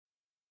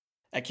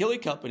At Keeley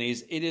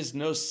Companies, it is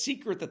no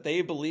secret that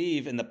they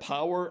believe in the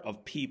power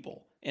of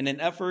people. In an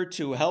effort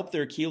to help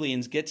their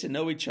Keelians get to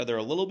know each other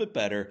a little bit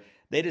better,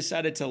 they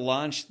decided to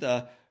launch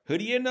the Who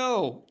Do You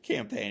Know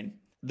campaign.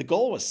 The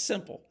goal was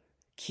simple.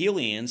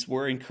 Keelians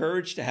were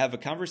encouraged to have a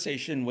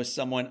conversation with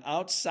someone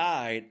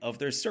outside of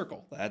their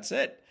circle. That's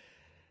it.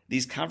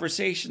 These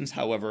conversations,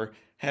 however,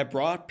 have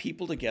brought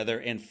people together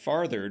and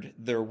furthered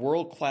their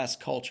world-class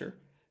culture.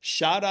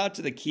 Shout out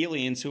to the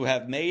Keelians who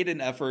have made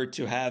an effort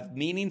to have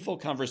meaningful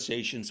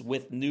conversations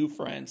with new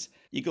friends.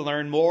 You can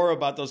learn more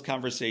about those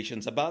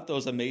conversations, about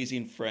those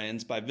amazing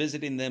friends, by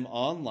visiting them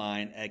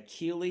online at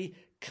Keeley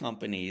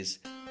Companies.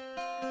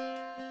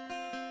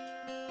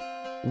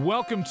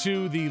 Welcome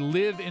to the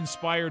Live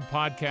Inspired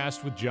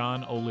podcast with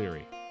John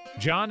O'Leary.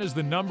 John is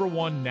the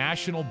 #1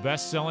 national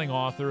best-selling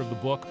author of the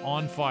book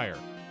On Fire.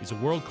 He's a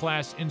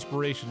world-class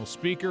inspirational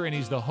speaker, and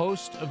he's the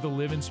host of the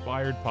Live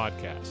Inspired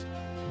podcast.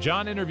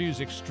 John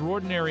interviews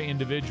extraordinary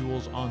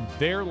individuals on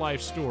their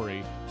life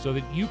story so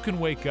that you can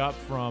wake up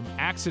from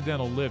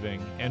accidental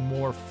living and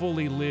more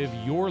fully live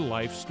your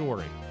life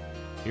story.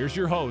 Here's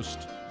your host.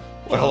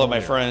 Well, hello, my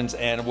friends,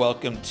 and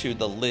welcome to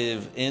the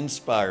Live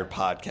Inspired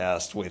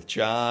podcast with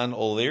John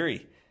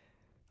O'Leary.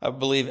 I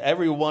believe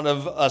every one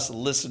of us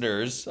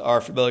listeners are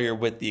familiar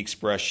with the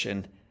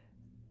expression,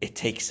 it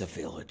takes a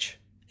village.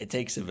 It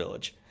takes a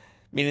village.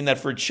 Meaning that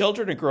for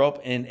children to grow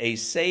up in a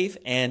safe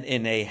and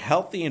in a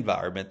healthy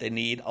environment, they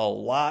need a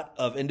lot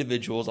of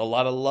individuals, a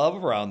lot of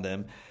love around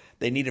them.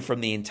 They need it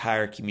from the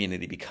entire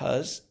community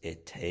because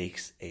it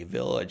takes a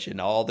village.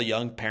 And all the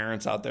young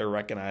parents out there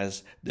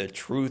recognize the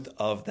truth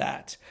of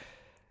that.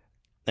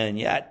 And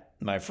yet,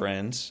 my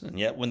friends,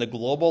 when the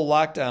global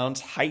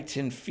lockdowns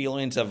heighten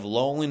feelings of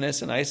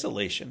loneliness and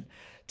isolation,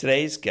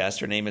 today's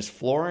guest, her name is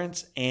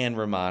Florence Ann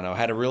Romano,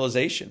 had a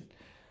realization.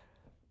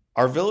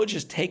 Our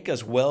villages take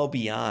us well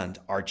beyond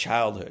our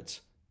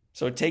childhoods.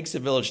 So it takes a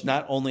village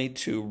not only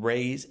to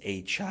raise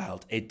a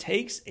child, it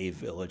takes a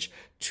village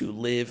to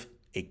live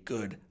a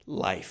good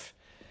life.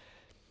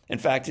 In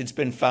fact, it's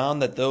been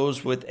found that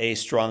those with a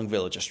strong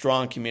village, a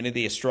strong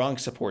community, a strong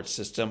support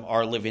system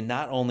are living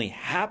not only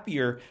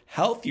happier,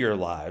 healthier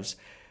lives,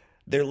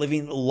 they're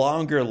living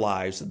longer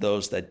lives than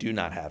those that do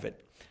not have it.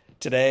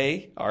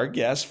 Today, our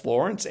guest,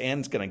 Florence Ann,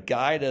 is going to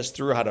guide us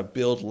through how to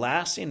build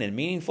lasting and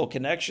meaningful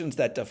connections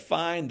that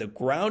define the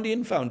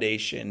grounding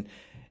foundation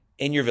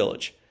in your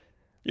village.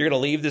 You're going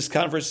to leave this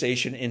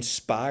conversation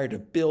inspired to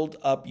build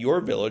up your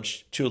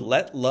village, to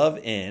let love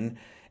in,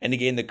 and to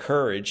gain the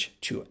courage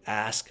to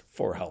ask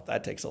for help.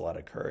 That takes a lot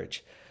of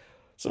courage.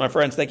 So, my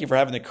friends, thank you for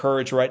having the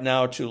courage right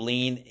now to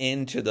lean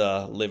into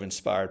the Live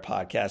Inspired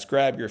podcast.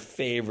 Grab your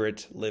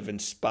favorite Live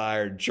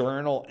Inspired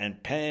journal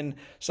and pen,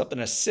 something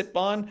to sip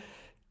on,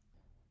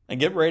 and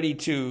get ready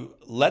to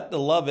let the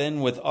love in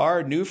with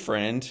our new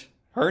friend.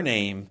 Her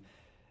name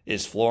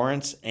is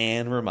Florence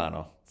Ann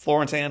Romano.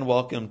 Florence Ann,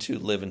 welcome to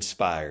Live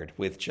Inspired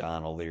with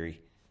John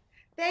O'Leary.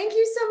 Thank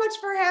you so much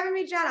for having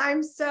me, John.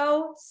 I'm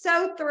so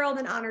thrilled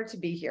and honored to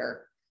be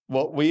here.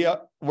 Well,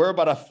 we're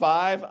about a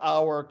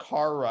 5-hour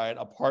car ride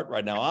apart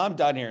right now. I'm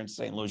down here in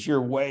St. Louis.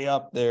 You're way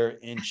up there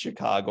in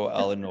Chicago,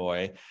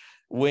 Illinois.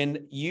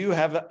 When you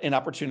have an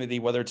opportunity,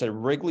 whether it's at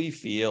Wrigley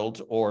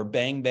Field or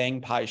Bang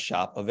Bang Pie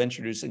Shop, of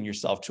introducing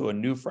yourself to a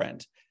new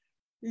friend,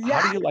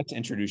 How do you like to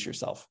introduce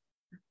yourself?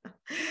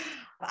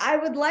 I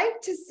would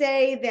like to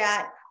say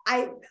that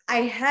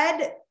I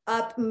head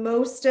up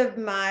most of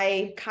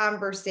my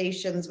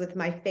conversations with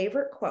my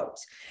favorite quote,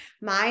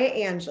 Maya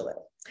Angelou.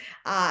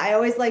 I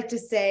always like to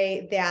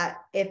say that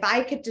if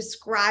I could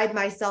describe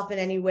myself in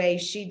any way,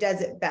 she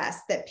does it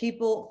best, that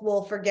people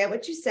will forget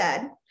what you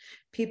said,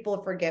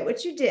 people forget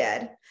what you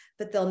did,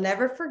 but they'll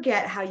never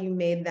forget how you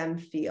made them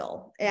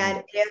feel.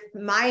 And if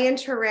my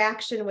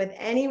interaction with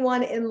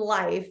anyone in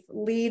life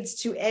leads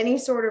to any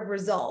sort of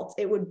result,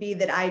 it would be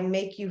that I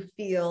make you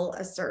feel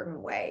a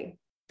certain way.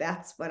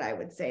 That's what I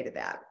would say to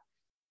that.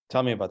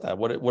 Tell me about that.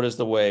 What is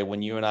the way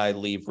when you and I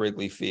leave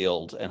Wrigley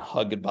Field and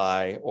hug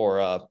goodbye,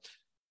 or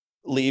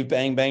leave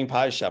Bang Bang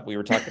Pie Shop? We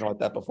were talking about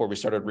that before we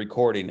started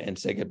recording, and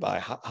say goodbye.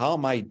 How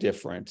am I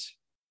different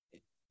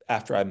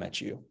after I met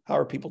you? How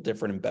are people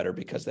different and better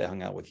because they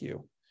hung out with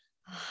you?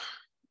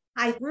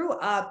 I grew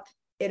up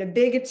in a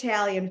big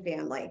Italian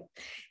family.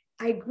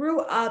 I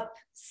grew up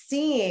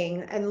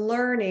seeing and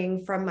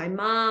learning from my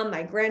mom,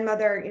 my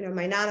grandmother,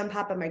 my nana and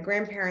papa, my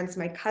grandparents,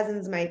 my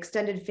cousins, my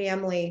extended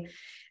family,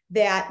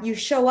 that you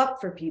show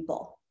up for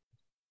people.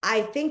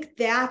 I think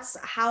that's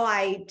how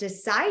I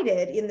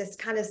decided in this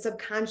kind of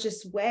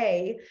subconscious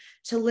way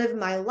to live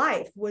my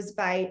life, was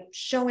by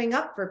showing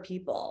up for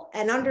people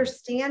and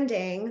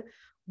understanding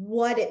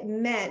what it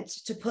meant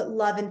to put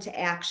love into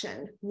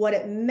action, what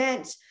it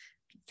meant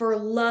for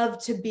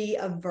love to be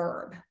a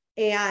verb,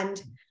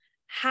 and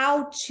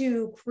how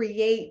to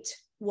create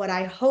what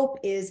I hope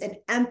is an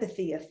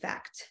empathy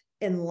effect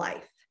in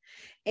life.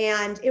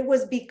 And it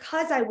was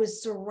because I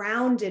was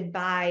surrounded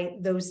by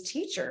those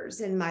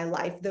teachers in my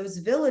life, those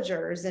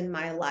villagers in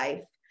my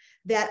life,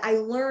 that I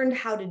learned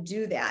how to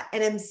do that.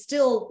 And I'm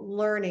still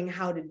learning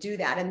how to do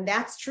that. And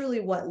that's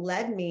truly what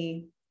led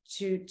me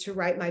to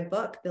write my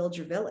book, Build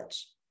Your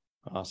Village.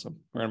 Awesome.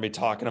 We're going to be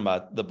talking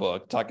about the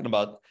book, talking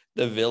about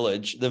the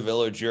village, the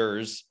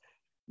villagers,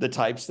 the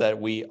types that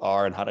we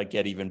are, and how to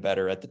get even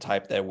better at the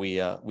type that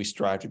we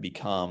strive to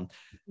become.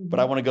 But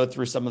I want to go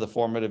through some of the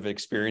formative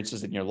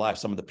experiences in your life,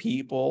 some of the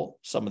people,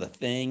 some of the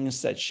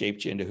things that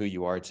shaped you into who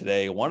you are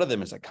today. One of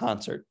them is a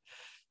concert.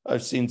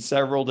 I've seen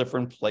several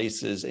different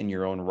places in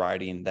your own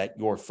writing that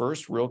your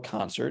first real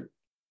concert,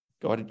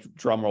 go ahead,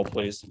 drum roll,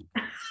 please.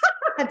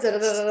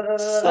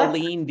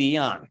 Celine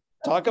Dion.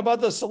 Talk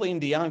about the Celine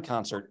Dion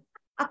concert.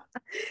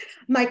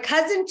 My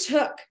cousin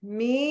took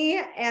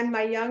me and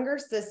my younger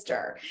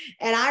sister,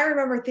 and I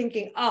remember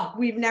thinking, oh,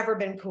 we've never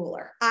been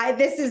cooler.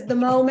 This is the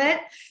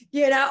moment,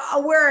 we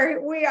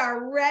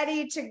are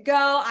ready to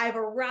go. I've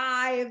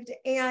arrived.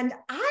 And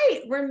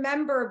I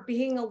remember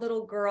being a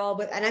little girl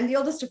and I'm the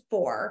oldest of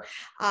four.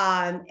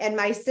 And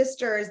my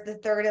sister is the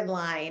third in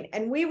line.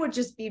 And we would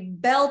just be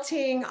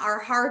belting our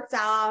hearts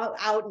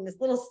out in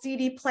this little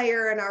CD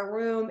player in our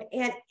room.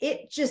 And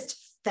it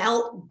just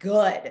felt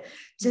good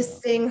to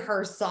sing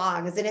her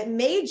songs. And it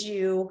made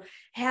you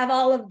have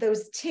all of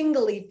those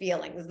tingly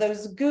feelings,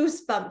 those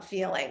goosebump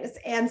feelings.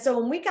 And so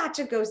when we got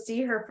to go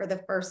see her for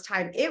the first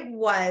time, it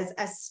was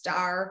a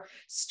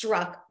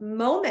star-struck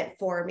moment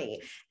for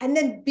me. And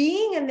then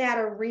being in that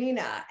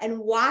arena and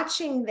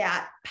watching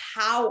that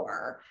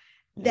power,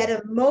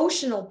 that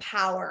emotional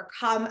power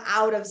come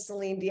out of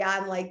Celine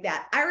Dion like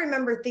that, I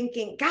remember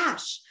thinking,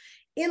 gosh,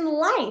 in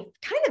life,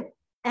 kind of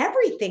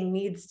everything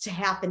needs to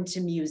happen to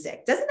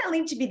music. Doesn't that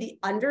need to be the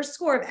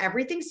underscore of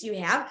everything? So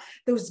you have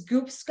those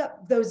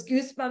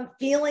goosebump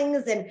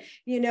feelings and,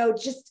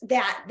 just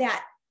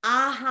that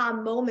aha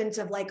moment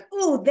of like,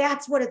 oh,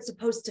 that's what it's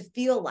supposed to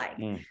feel like.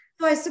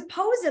 So I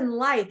suppose in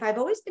life, I've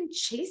always been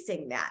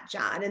chasing that,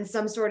 John, in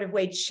some sort of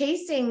way,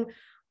 chasing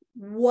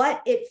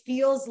what it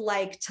feels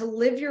like to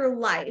live your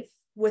life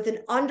with an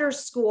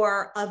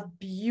underscore of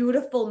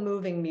beautiful,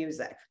 moving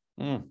music.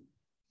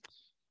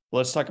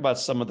 Let's talk about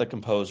some of the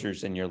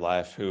composers in your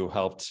life who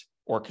helped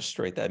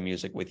orchestrate that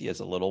music with you as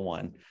a little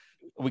one.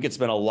 We could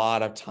spend a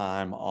lot of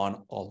time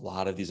on a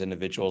lot of these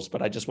individuals,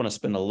 but I just want to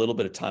spend a little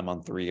bit of time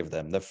on three of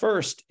them. The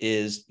first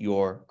is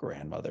your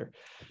grandmother.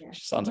 Yeah.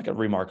 She sounds like a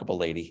remarkable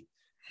lady.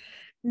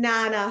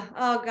 Nana.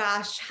 Oh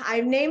gosh,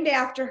 I'm named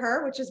after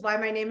her, which is why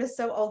my name is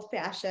so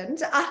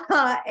old-fashioned.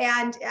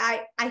 And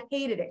I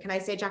hated it. Can I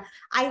say, John?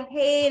 I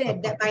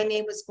hated that my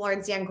name was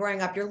Florence Ann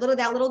growing up. You're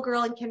that little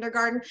girl in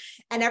kindergarten,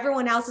 and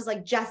everyone else is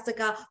like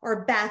Jessica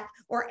or Beth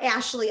or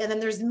Ashley, and then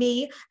there's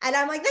me, and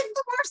I'm like, this is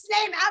the worst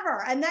name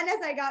ever. And then as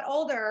I got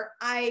older,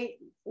 I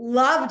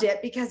loved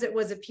it because it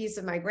was a piece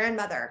of my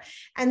grandmother.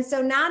 And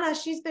so Nana,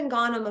 she's been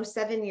gone almost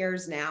 7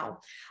 years now,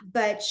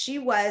 but she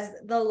was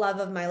the love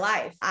of my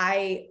life.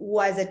 I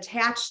was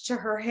attached to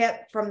her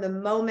hip from the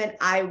moment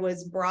I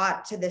was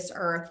brought to this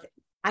earth.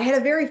 I had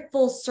a very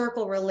full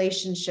circle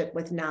relationship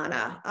with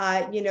Nana.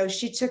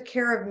 She took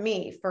care of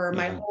me for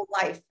my whole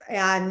life.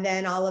 And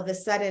then all of a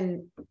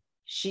sudden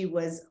she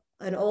was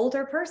an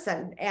older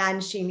person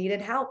and she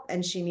needed help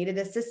and she needed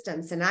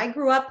assistance. And I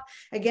grew up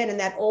again in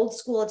that old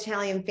school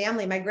Italian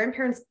family. My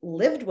grandparents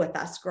lived with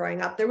us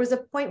growing up. There was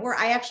a point where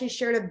I actually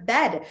shared a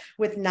bed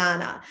with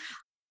Nana.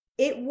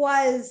 It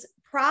was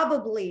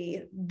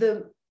probably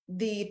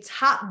the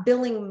top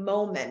billing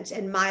moment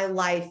in my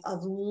life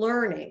of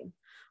learning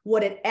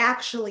what it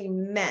actually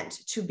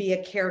meant to be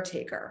a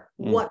caretaker,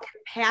 what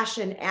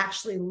compassion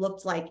actually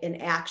looked like in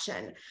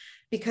action.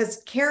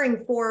 Because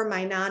caring for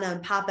my Nana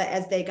and Papa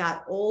as they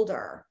got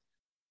older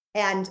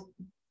and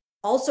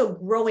also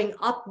growing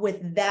up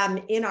with them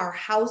in our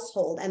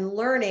household and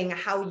learning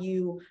how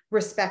you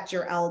respect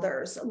your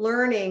elders,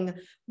 learning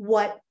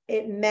what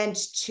it meant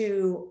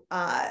to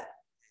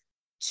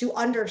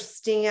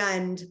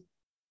understand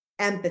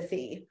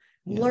empathy,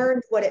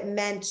 learned what it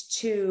meant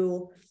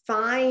to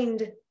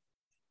find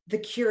the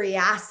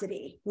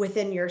curiosity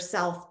within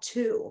yourself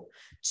too,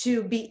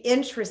 to be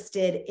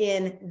interested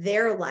in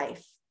their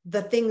life,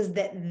 the things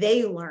that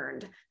they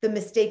learned, the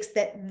mistakes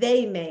that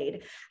they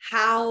made,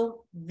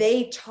 how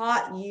they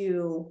taught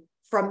you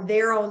from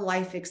their own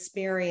life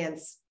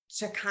experience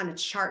to kind of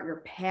chart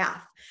your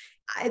path.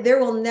 There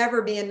will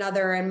never be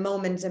another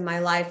moment in my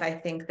life, I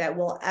think, that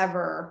will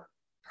ever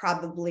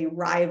probably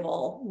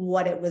rival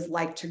what it was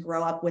like to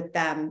grow up with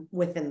them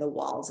within the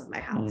walls of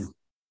my house.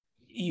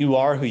 You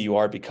are who you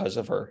are because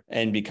of her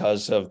and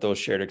because of those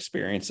shared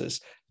experiences.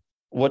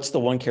 What's the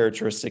one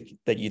characteristic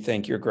that you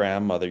think your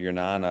grandmother, your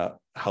Nana,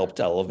 helped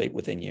elevate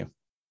within you?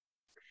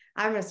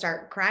 I'm going to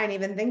start crying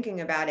even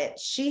thinking about it.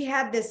 She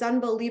had this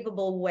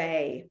unbelievable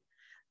way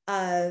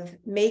of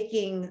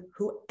making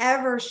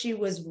whoever she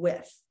was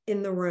with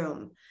in the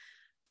room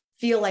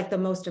feel like the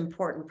most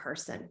important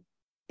person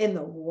in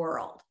the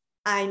world.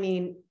 I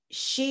mean,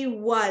 she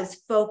was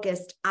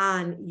focused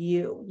on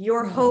you,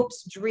 your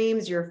hopes,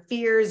 dreams, your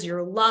fears,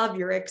 your love,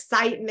 your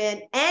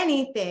excitement,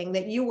 anything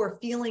that you were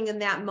feeling in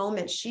that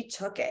moment. She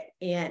took it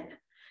in.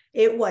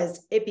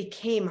 It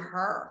became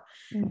her.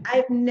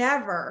 I've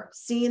never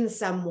seen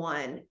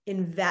someone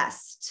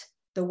invest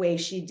the way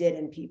she did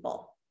in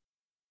people.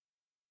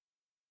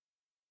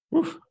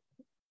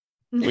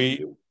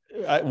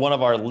 One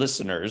of our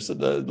listeners,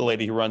 the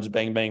lady who runs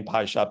Bang Bang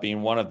Pie Shop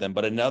being one of them,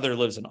 but another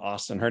lives in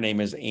Austin. Her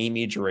name is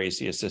Amy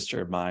Geraci, a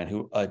sister of mine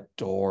who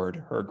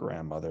adored her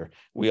grandmother.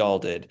 We all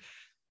did.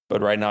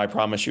 But right now, I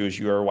promise you, as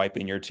you are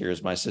wiping your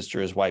tears, my sister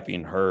is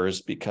wiping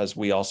hers, because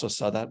we also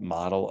saw that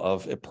model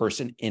of a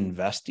person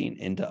investing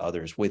into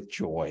others with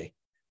joy,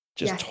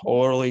 just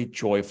totally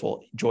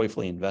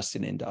joyfully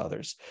investing into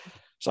others.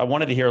 So I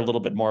wanted to hear a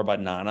little bit more about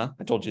Nana.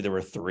 I told you there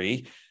were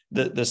three.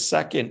 The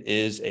second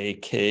is a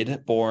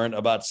kid born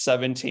about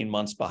 17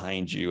 months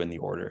behind you in the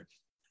order.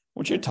 I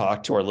want you to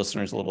talk to our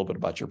listeners a little bit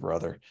about your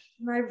brother.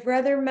 My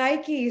brother,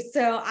 Mikey.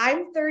 So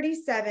I'm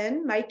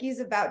 37. Mikey's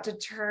about to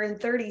turn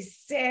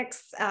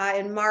 36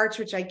 in March,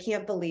 which I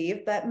can't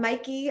believe. But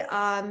Mikey,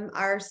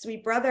 our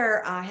sweet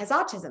brother, has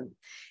autism.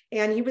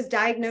 And he was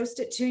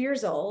diagnosed at 2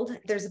 years old.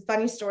 There's a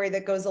funny story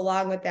that goes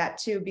along with that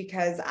too,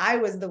 because I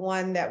was the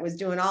one that was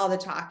doing all the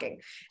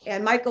talking,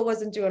 and Michael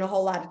wasn't doing a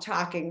whole lot of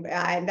talking.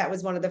 And that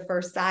was one of the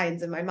first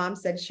signs. And my mom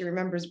said she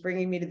remembers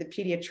bringing me to the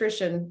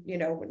pediatrician,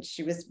 when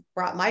she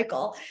brought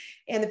Michael,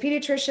 and the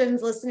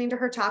pediatrician's listening to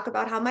her talk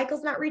about how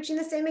Michael's not reaching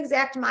the same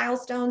exact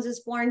milestones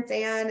as Florence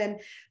Ann. And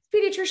the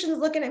pediatrician's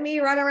looking at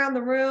me, running around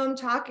the room,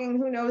 talking,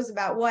 who knows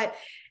about what.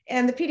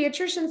 And the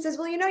pediatrician says,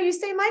 well, you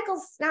say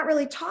Michael's not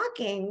really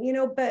talking,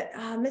 but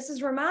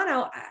Mrs.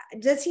 Romano,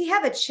 does he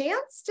have a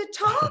chance to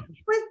talk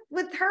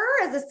with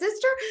her as a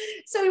sister?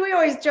 So we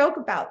always joke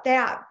about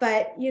that.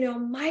 But,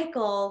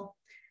 Michael,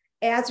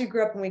 as we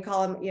grew up, and we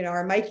call him,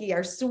 our Mikey,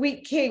 our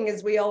sweet king,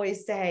 as we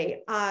always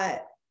say,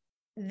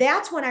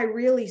 that's when I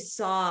really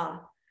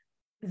saw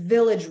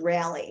Village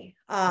Rally,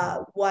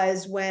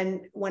 was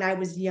when I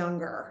was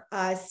younger,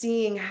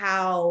 seeing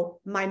how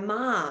my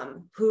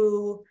mom,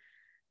 who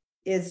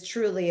is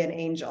truly an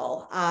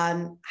angel,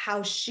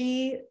 how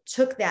she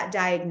took that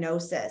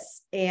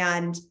diagnosis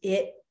and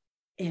it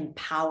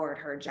empowered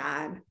her,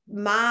 John.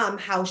 Mom,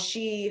 how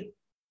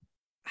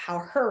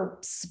her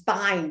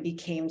spine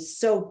became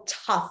so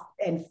tough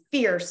and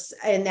fierce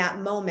in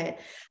that moment.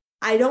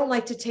 I don't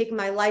like to take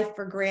my life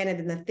for granted,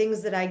 and the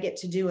things that I get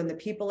to do and the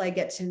people I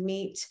get to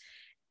meet,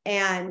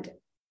 and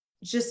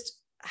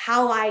just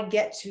how I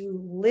get to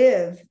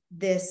live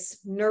this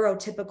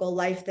neurotypical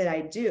life that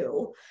I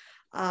do.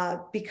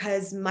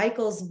 Because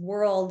Michael's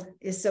world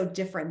is so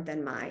different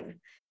than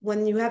mine.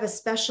 When you have a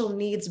special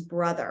needs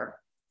brother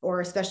or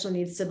a special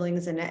needs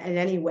siblings in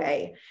any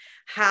way,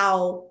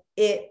 how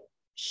it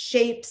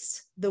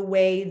shapes the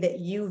way that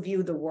you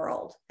view the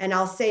world. And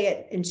I'll say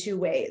it in two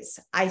ways.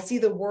 I see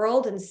the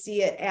world and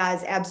see it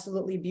as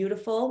absolutely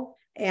beautiful,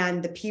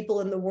 and the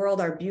people in the world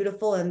are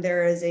beautiful, and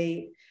there is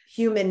a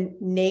human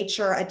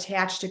nature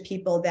attached to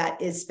people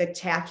that is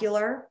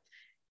spectacular,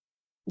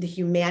 the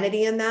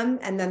humanity in them.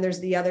 And then there's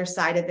the other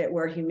side of it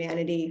where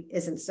humanity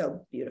isn't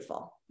so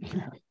beautiful.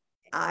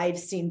 I've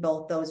seen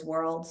both those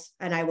worlds,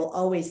 and I will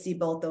always see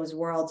both those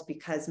worlds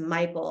because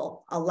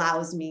Michael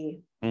allows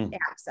me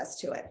access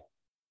to it.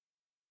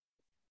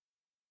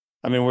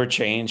 I mean, we're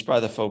changed by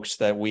the folks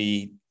that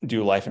we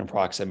do life in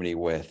proximity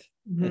with.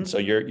 Mm-hmm. And so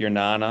you're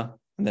Nana,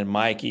 and then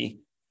Mikey.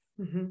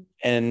 Mm-hmm.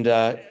 And,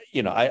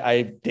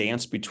 I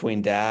danced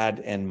between dad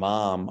and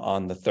mom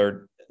on the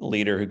third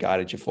leader who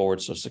guided you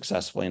forward so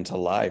successfully into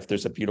life.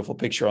 There's a beautiful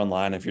picture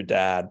online of your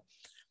dad.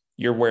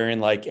 You're wearing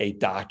like a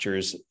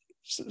doctor's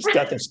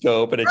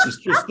stethoscope, and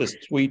it's just this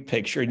sweet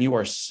picture, and you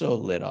are so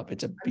lit up.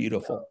 It's a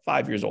beautiful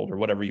 5 years old or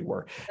whatever you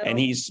were, and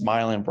he's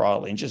smiling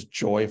broadly and just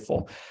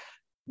joyful.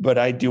 But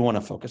I do want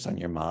to focus on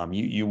your mom.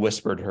 You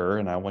whispered her,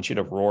 and I want you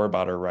to roar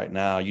about her right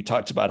now. You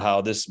talked about how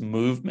this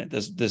movement,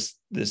 this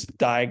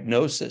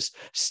diagnosis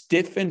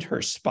stiffened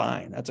her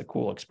spine. That's a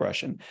cool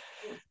expression.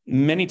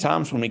 Many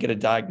times when we get a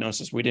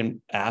diagnosis, we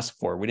didn't ask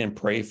for, we didn't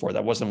pray for.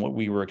 That wasn't what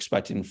we were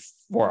expecting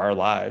for our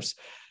lives.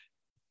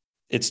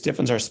 It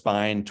stiffens our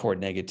spine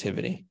toward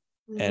negativity,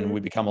 and we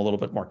become a little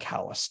bit more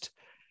calloused.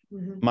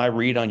 Mm-hmm. My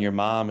read on your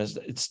mom is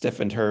it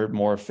stiffened her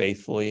more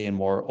faithfully and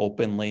more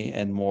openly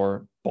and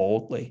more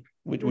boldly.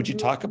 Would you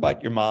talk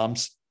about your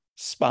mom's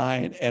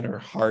spine and her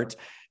heart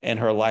and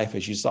her life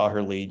as you saw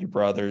her lead your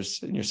brothers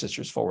and your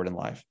sisters forward in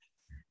life?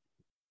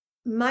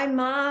 My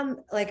mom,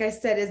 like I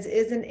said,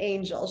 is an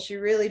angel. She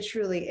really,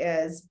 truly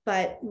is.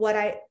 But what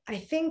I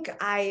think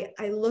I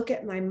look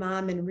at my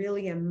mom and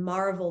really am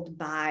marveled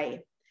by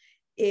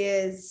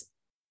is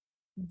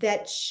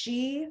that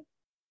she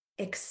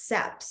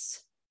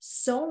accepts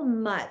so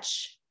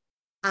much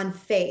on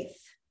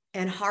faith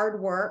and hard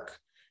work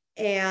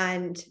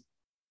and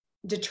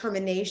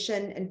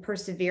determination and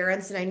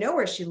perseverance. And I know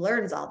where she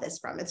learns all this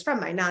from. It's from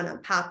my Nana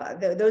and Papa.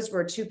 Those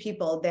were two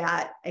people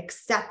that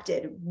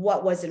accepted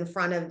what was in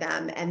front of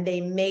them, and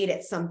they made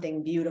it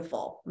something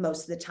beautiful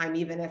most of the time,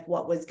 even if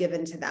what was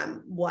given to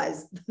them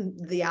was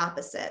the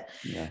opposite.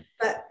 Yeah.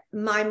 But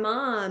my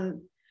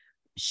mom,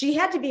 she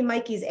had to be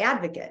Mikey's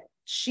advocate.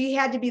 she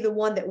had to be the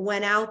one that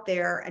went out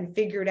there and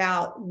figured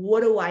out,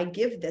 what do I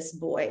give this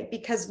boy?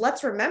 Because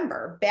let's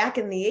remember, back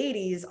in the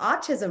 80s,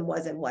 autism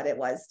wasn't what it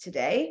was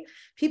today.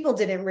 People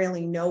didn't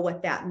really know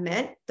what that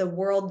meant, the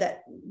world that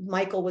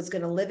Michael was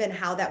going to live in,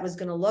 how that was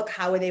going to look,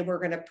 how they were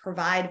going to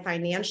provide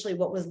financially,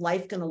 what was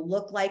life going to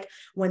look like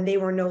when they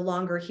were no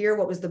longer here,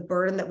 what was the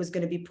burden that was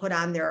going to be put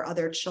on their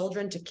other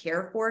children to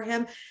care for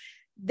him.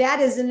 That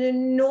is an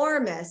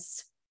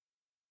enormous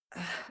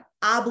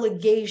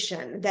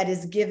obligation that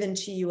is given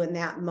to you in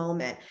that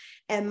moment.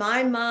 And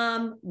my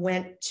mom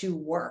went to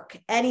work,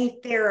 any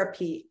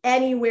therapy,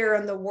 anywhere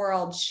in the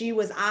world. She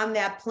was on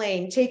that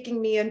plane,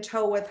 taking me in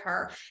tow with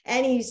her,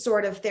 any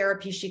sort of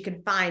therapy she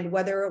could find,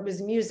 whether it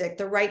was music,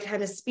 the right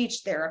kind of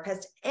speech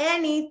therapist,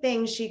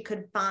 anything she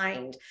could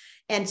find,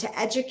 and to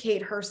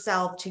educate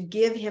herself to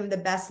give him the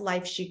best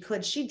life she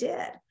could. She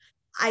did.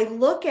 I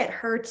look at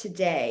her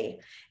today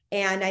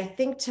and I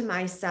think to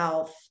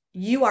myself,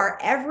 you are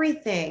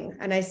everything.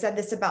 And I said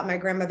this about my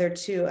grandmother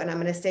too, and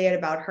I'm going to say it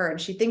about her. And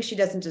she thinks she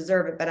doesn't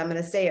deserve it, but I'm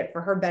going to say it for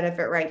her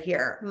benefit right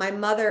here. My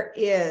mother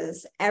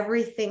is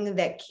everything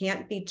that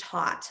can't be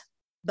taught,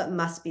 but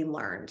must be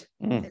learned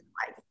in life.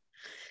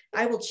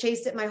 I will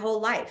chase it my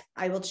whole life.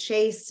 I will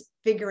chase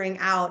figuring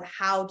out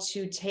how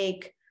to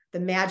take the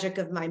magic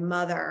of my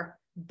mother,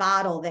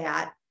 bottle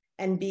that,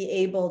 and be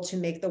able to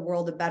make the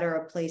world a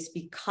better place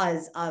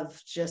because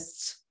of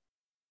just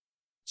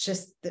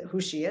who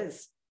she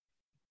is.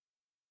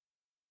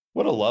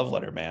 What a love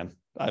letter, man.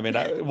 I mean,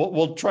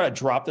 we'll try to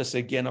drop this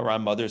again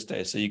around Mother's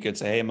Day so you could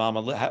say, hey,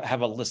 Mama,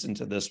 have a listen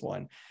to this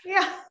one.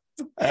 Yeah.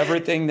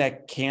 Everything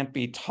that can't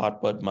be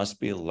taught but must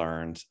be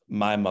learned,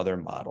 my mother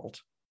modeled.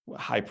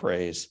 High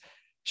praise.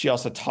 She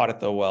also taught it,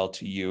 though, well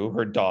to you,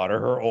 her daughter,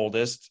 her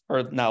oldest,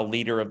 her now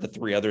leader of the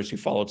three others who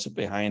followed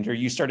behind her.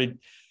 You started,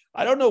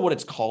 I don't know what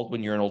it's called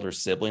when you're an older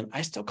sibling.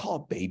 I still call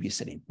it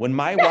babysitting. When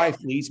my wife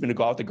leaves me to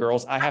go out with the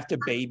girls, I have to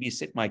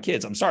babysit my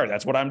kids. I'm sorry,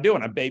 that's what I'm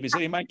doing. I'm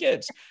babysitting my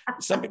kids.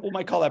 Some people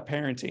might call that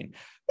parenting,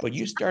 but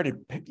you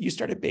started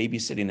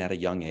babysitting at a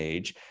young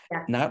age,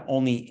 not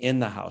only in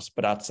the house,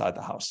 but outside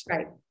the house.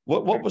 Right.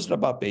 What was it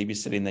about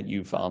babysitting that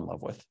you fell in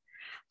love with?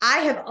 I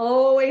have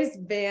always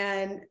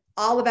been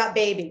all about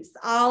babies,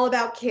 all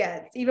about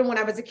kids, even when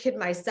I was a kid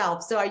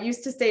myself. So I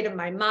used to say to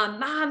my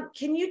Mom,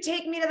 can you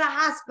take me to the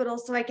hospital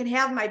so I can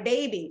have my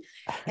baby?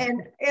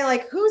 And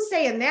like, who's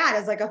saying that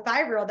as like a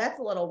 5-year-old? That's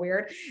a little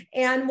weird.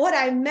 And what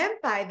I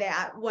meant by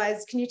that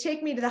was, can you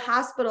take me to the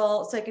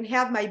hospital so I can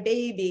have my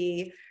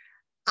baby?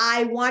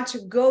 I want to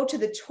go to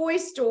the toy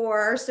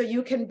store so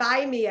you can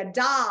buy me a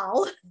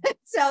doll.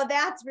 So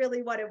that's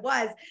really what it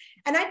was.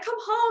 And I'd come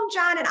home,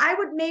 John, and I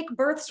would make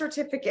birth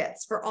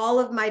certificates for all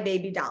of my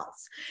baby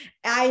dolls.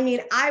 I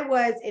mean, I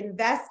was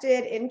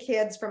invested in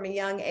kids from a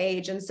young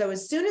age. And so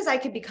as soon as I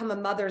could become a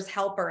mother's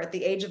helper at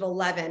the age of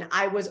 11,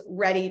 I was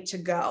ready to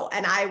go.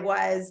 And I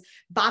was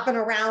bopping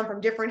around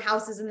from different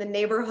houses in the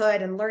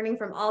neighborhood and learning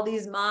from all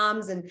these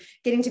moms and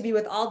getting to be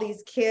with all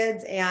these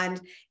kids. And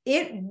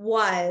it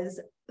was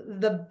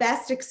the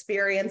best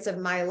experience of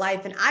my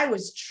life. And I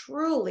was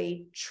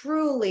truly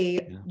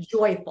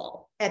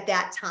joyful at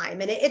that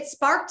time. And it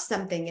sparked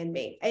something in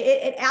me.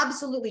 It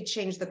absolutely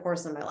changed the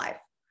course of my life.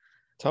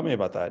 Tell me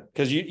about that.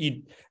 Because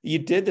you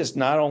did this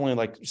not only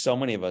like so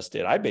many of us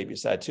did. I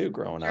babysat too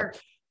growing up.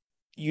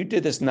 You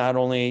did this not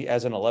only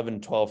as an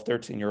 11, 12,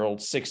 13-year-old,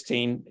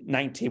 16,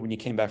 19 when you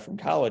came back from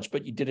college,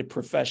 but you did it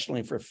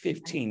professionally for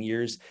 15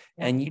 years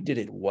and you did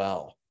it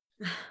well.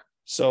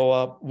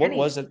 So what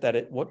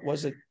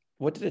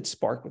did it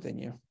spark within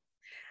you?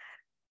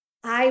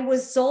 I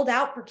was sold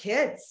out for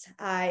kids.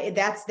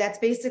 That's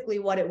basically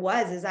what it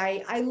was. Is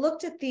I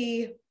looked at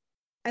the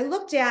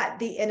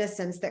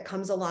innocence that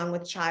comes along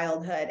with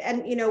childhood,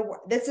 and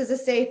this is a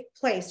safe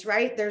place,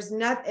 right?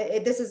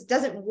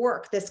 Doesn't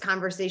work, this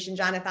conversation,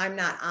 John, if I'm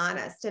not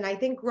honest. And I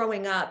think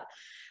growing up,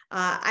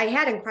 I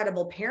had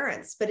incredible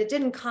parents, but it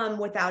didn't come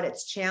without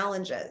its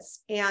challenges.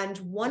 And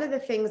one of the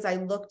things I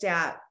looked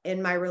at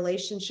in my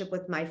relationship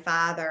with my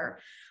father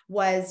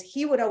was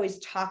he would always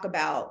talk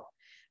about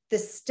the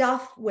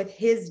stuff with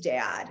his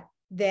dad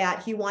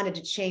that he wanted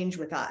to change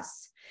with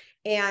us.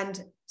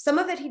 And some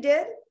of it he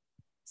did,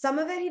 some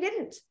of it he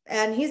didn't.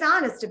 And he's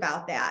honest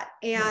about that.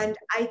 And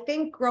I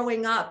think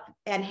growing up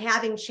and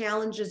having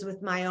challenges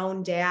with my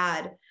own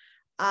dad,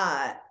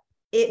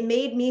 it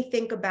made me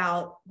think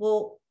about,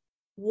 well,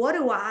 what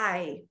do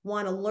I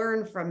want to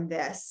learn from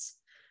this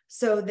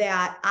so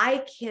that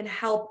I can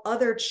help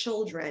other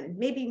children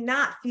maybe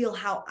not feel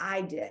how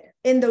I did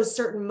in those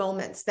certain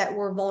moments that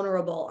were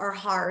vulnerable or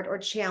hard or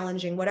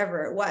challenging,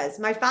 whatever it was.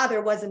 My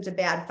father wasn't a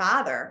bad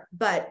father,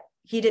 but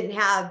he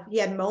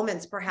had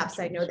moments perhaps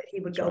I know that he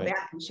would go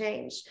back and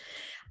change.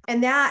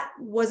 And that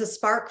was a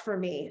spark for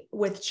me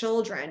with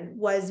children,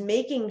 was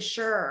making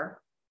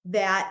sure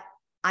that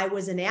I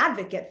was an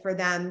advocate for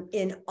them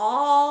in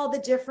all the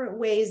different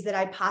ways that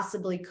I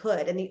possibly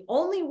could. And the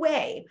only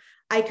way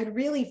I could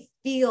really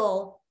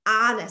feel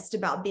honest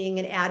about being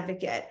an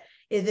advocate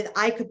is that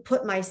I could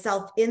put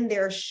myself in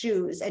their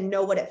shoes and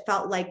know what it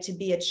felt like to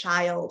be a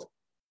child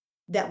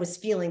that was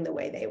feeling the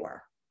way they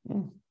were.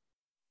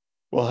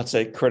 Well, it's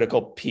a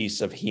critical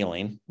piece of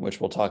healing,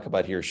 which we'll talk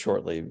about here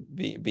shortly,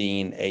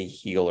 being a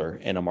healer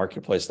in a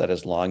marketplace that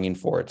is longing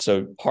for it.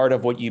 So part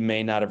of what you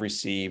may not have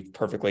received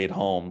perfectly at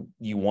home,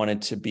 you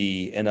wanted to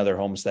be in other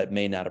homes that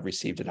may not have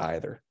received it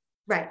either.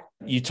 Right.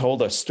 You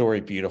told a story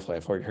beautifully.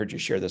 I've heard you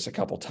share this a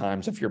couple of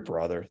times of your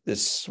brother,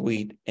 this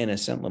sweet,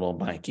 innocent little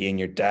Mikey, and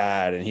your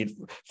dad, and he'd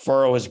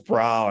furrow his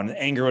brow and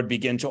anger would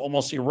begin to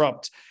almost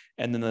erupt.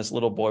 And then this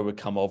little boy would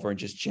come over and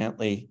just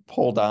gently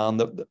pull down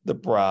the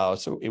brow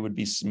so it would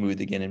be smooth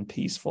again and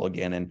peaceful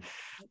again. And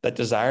that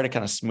desire to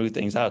kind of smooth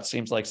things out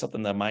seems like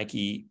something that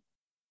Mikey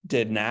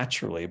did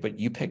naturally, but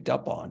you picked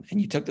up on, and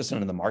you took this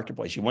into the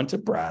marketplace. You went to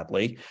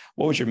Bradley.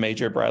 What was your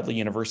major at Bradley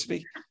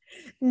University?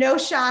 No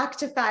shock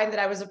to find that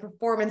I was a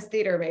performance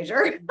theater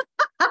major.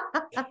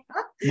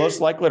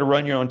 Most likely to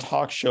run your own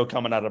talk show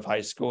coming out of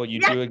high school. You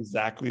do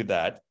exactly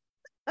that.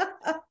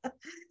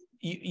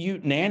 You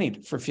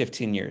nannied for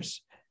 15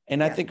 years.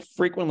 And I think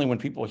frequently when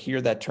people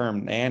hear that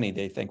term nanny,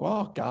 they think,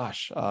 well,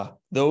 gosh,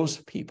 those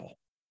people,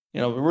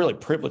 really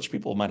privileged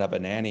people might have a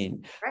nanny.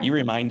 Right. You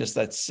remind us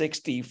that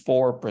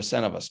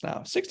 64% of us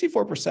now,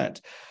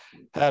 64%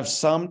 have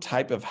some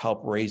type of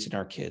help raising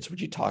our kids.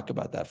 Would you talk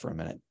about that for a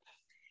minute?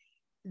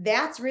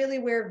 That's really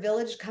where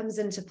Village comes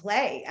into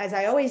play. As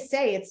I always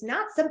say, it's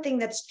not something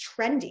that's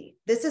trendy.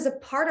 This is a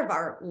part of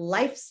our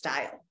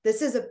lifestyle.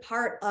 This is a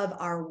part of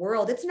our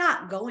world. It's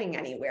not going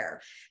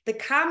anywhere. The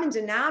common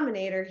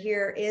denominator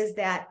here is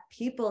that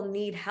people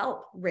need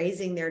help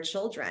raising their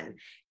children.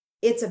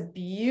 It's a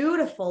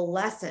beautiful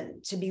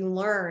lesson to be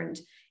learned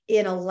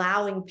in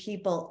allowing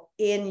people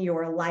in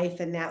your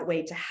life in that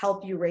way to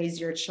help you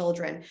raise your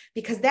children,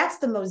 because that's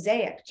the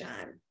mosaic,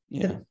 John.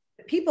 Yeah.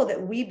 The people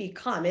that we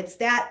become, it's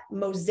that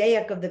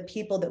mosaic of the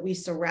people that we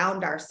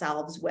surround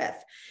ourselves with.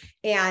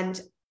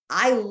 And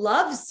I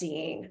love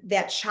seeing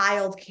that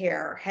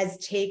childcare has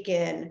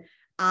taken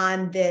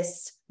on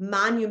this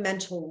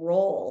monumental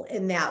role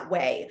in that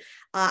way.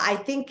 I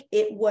think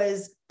it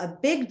was a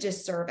big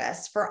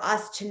disservice for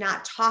us to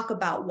not talk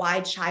about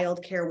why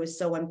childcare was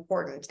so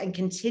important and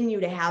continue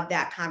to have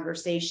that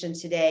conversation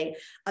today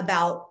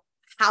about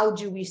how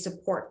do we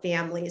support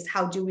families?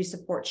 How do we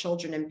support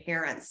children and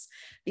parents?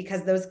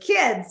 Because those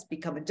kids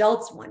become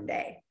adults one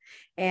day,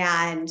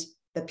 and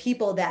the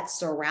people that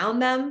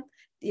surround them,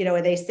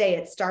 they say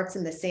it starts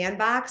in the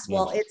sandbox.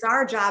 Well, it's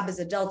our job as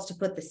adults to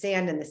put the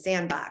sand in the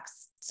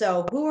sandbox.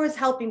 So who is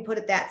helping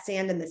put that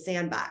sand in the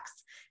sandbox?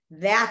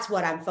 That's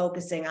what I'm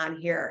focusing on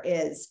here,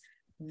 is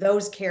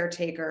those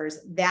caretakers,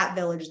 that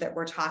village that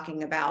we're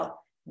talking about.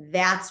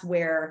 That's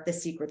where the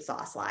secret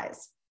sauce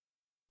lies.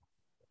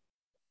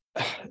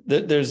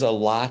 There's a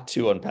lot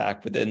to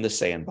unpack within the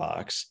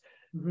sandbox.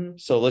 Mm-hmm.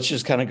 So let's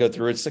just kind of go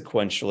through it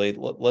sequentially.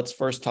 Let's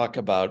first talk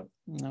about,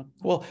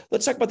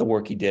 let's talk about the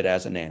work you did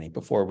as a nanny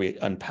before we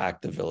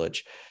unpack the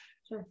village.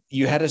 Sure.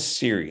 You had a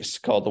series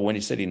called The Windy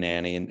City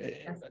Nanny, and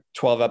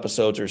 12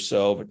 episodes or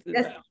so,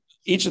 but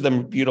each of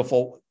them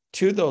beautiful.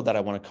 Two, though, that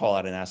I want to call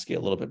out and ask you a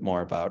little bit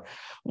more about.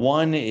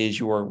 One is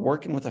you were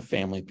working with a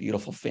family,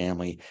 beautiful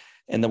family,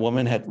 and the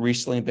woman had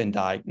recently been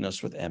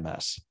diagnosed with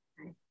MS.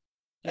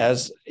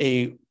 As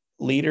a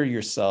leader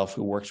yourself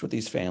who works with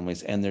these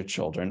families and their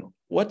children,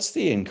 what's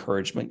the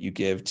encouragement you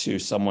give to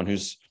someone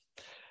who's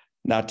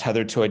not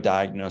tethered to a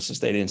diagnosis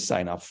they didn't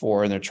sign up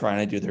for, and they're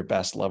trying to do their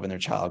best loving their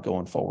child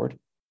going forward?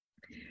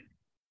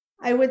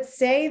 I would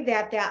say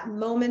that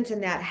moment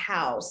in that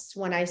house,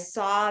 when I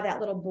saw that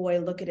little boy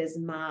look at his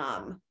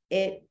mom,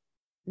 it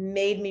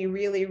made me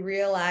really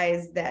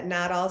realize that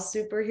not all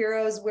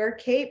superheroes wear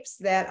capes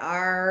that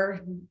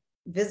are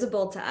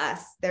visible to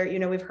us.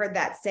 We've heard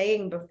that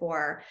saying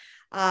before.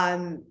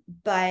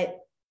 But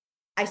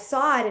I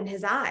saw it in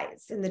his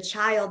eyes, in the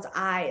child's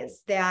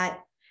eyes, that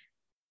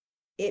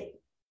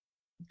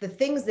the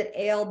things that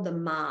ailed the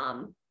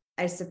mom,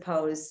 I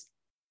suppose,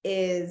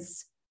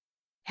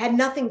 had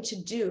nothing to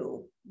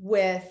do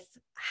with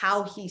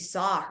how he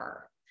saw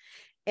her.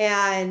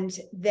 And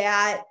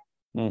that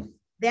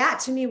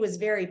to me was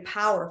very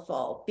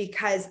powerful,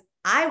 because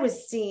I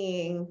was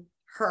seeing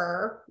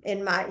her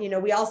in my,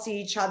 we all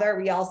see each other,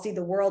 we all see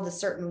the world a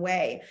certain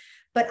way,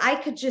 but I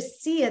could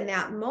just see in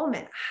that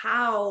moment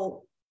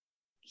how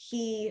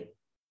he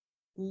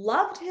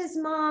loved his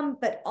mom,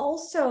 but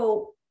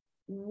also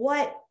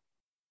what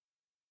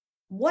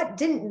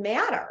didn't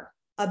matter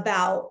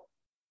about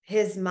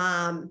his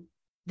mom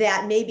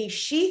that maybe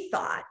she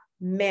thought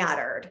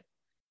mattered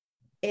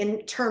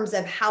in terms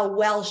of how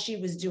well she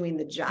was doing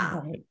the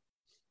job. Right.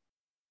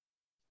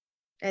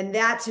 And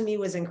that to me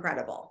was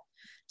incredible.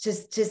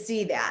 Just to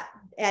see that.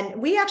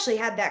 And we actually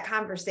had that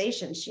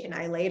conversation, she and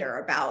I, later,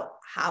 about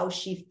how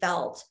she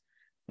felt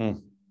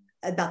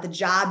about the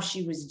job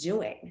she was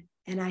doing.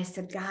 And I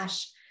said,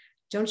 gosh,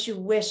 don't you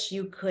wish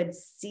you could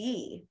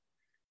see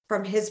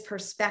from his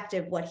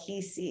perspective what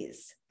he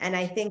sees? And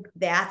I think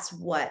that's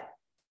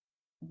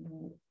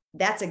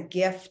a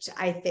gift.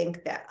 I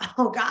think that,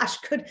 oh gosh,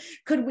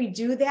 could we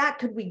do that?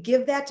 Could we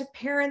give that to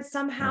parents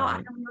somehow?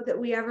 I don't know that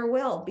we ever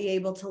will be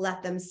able to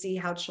let them see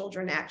how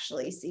children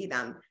actually see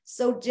them.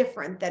 So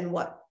different than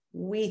what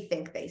we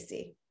think they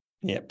see.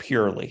 Yeah,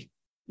 purely.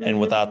 and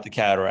without the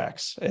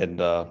cataracts, and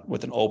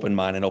with an open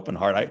mind and open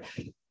heart.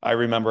 I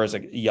remember as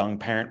a young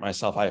parent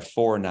myself, I have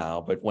 4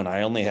 now, but when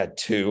I only had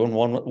 2 and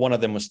one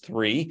of them was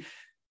 3,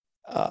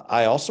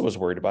 I also was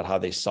worried about how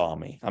they saw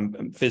me.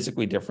 I'm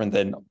physically different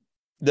than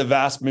the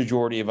vast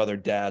majority of other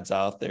dads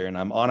out there. And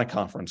I'm on a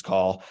conference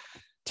call,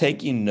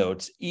 taking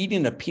notes,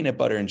 eating a peanut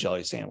butter and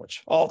jelly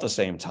sandwich all at the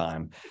same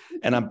time.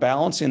 And I'm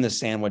balancing the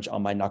sandwich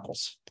on my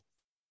knuckles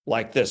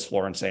like this,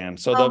 Florence Ann.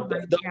 So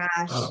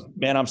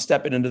man, I'm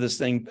stepping into this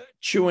thing,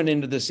 chewing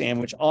into the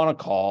sandwich on a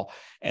call.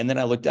 And then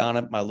I look down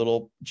at my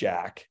little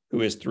Jack,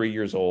 who is 3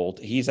 years old.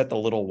 He's at the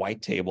little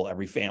white table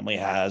every family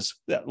has,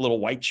 that little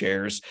white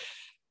chairs.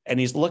 And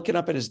he's looking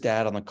up at his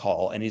dad on the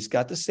call, and he's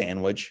got the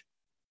sandwich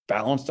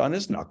balanced on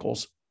his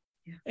knuckles,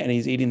 and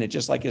he's eating it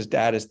just like his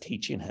dad is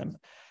teaching him.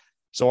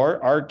 So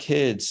our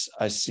kids,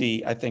 I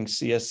think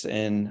see us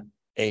in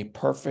a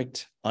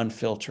perfect,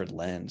 unfiltered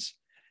lens.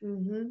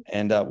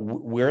 And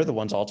we're the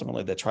ones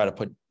ultimately that try to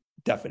put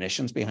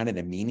definitions behind it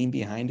and meaning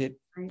behind it.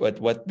 Right. But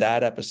what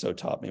that episode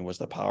taught me was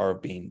the power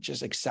of being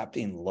just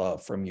accepting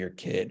love from your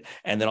kid,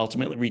 and then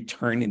ultimately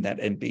returning that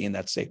and being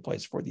that safe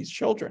place for these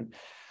children.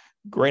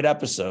 Great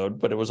episode,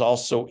 but it was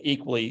also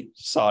equally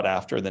sought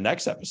after the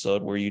next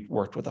episode, where you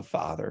worked with a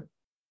father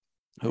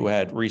who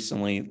had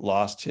recently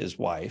lost his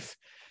wife.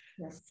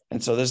 Yes.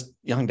 And so this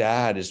young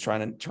dad is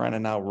trying to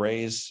now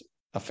raise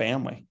a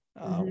family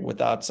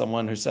without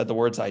someone who said the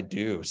words "I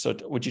do." So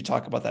would you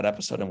talk about that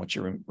episode and what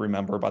you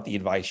remember about the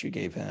advice you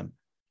gave him?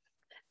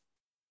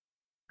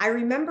 I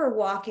remember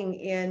walking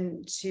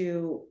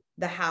into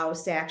the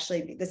house.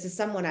 Actually, this is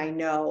someone I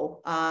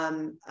know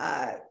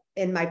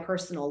in my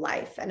personal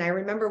life. And I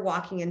remember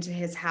walking into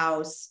his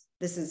house.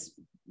 This is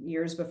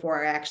years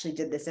before I actually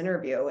did this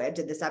interview. I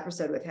did this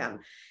episode with him,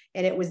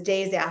 and it was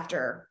days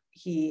after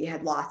he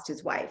had lost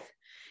his wife.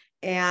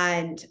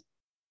 And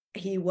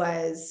he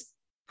was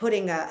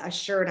putting a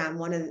shirt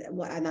on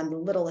on the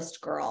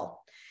littlest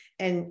girl.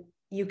 And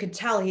you could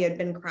tell he had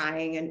been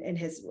crying, and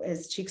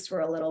his cheeks were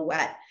a little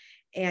wet.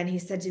 And he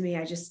said to me,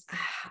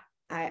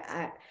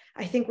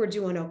 I think we're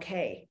doing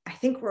okay. I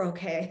think we're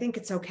okay. I think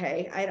it's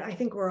okay. I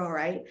think we're all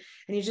right.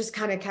 And he just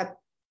kind of kept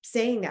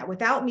saying that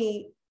without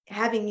me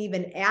having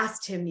even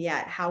asked him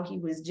yet how he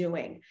was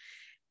doing.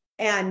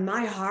 And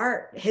my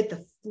heart hit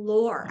the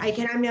floor.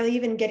 I'm not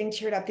even getting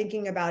teared up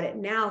thinking about it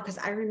now, because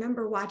I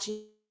remember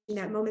watching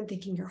that moment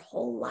thinking, your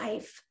whole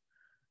life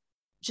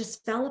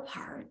just fell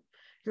apart.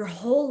 Your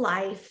whole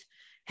life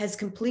has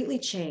completely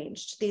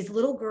changed. These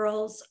little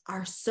girls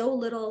are so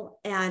little,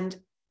 and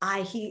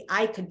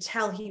I could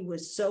tell he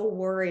was so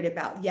worried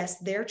about, yes,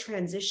 their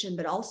transition,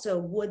 but also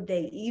would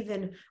they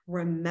even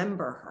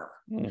remember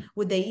her?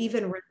 Would they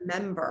even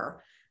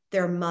remember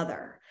their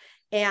mother?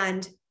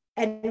 And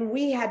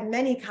we had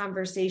many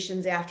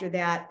conversations after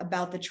that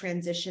about the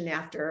transition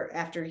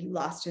after he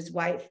lost his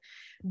wife.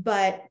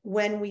 But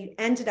when we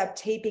ended up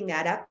taping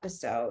that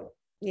episode,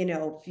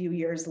 a few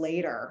years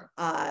later,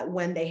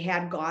 when they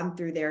had gone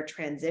through their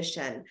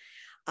transition,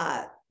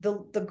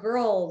 the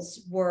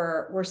girls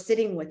were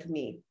sitting with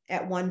me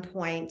at one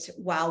point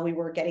while we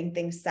were getting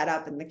things set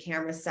up and the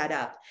camera set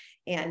up,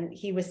 and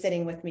he was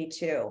sitting with me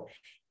too.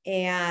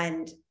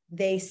 And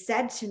they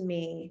said to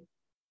me,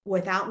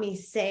 without me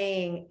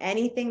saying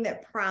anything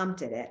that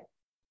prompted it,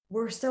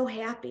 "We're so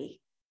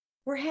happy.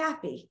 We're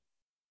happy.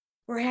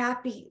 We're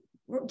happy.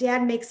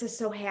 Dad makes us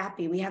so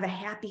happy. We have a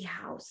happy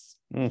house."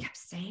 He kept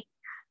saying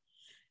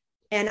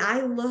that. And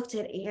I looked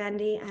at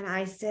Andy and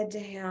I said to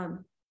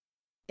him,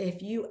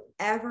 if you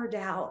ever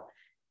doubt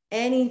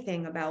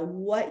anything about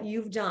what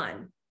you've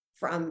done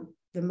from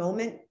the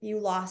moment you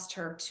lost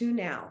her to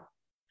now,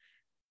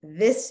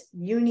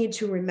 you need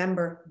to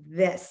remember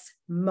this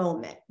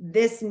moment.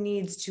 This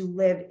needs to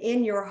live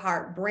in your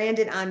heart,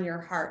 branded on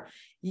your heart.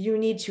 You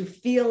need to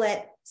feel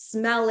it,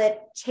 smell it,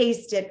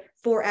 taste it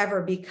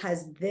forever,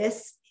 because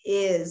this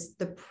is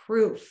the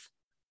proof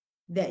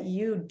that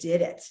you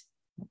did it,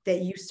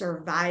 that you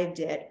survived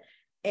it.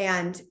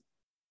 And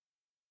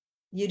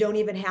you don't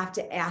even have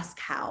to ask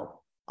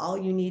how. All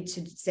you need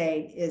to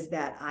say is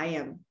that I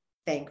am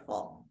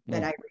thankful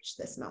that I reached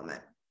this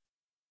moment.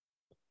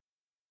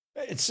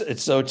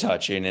 It's so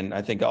touching. And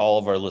I think all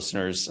of our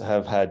listeners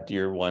have had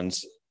dear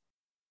ones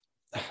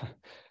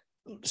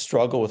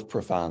struggle with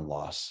profound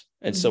loss.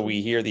 And so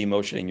we hear the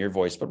emotion in your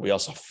voice, but we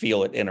also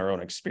feel it in our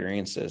own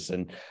experiences.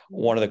 And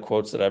one of the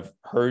quotes that I've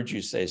heard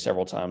you say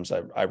several times,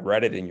 I've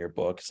read it in your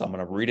book, so I'm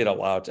going to read it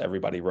aloud to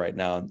everybody right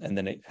now, and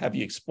then have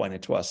you explain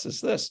it to us,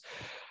 is this: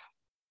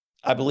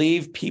 I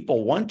believe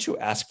people want to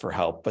ask for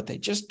help, but they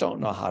just don't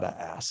know how to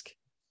ask.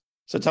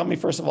 So tell me,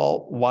 first of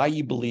all, why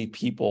you believe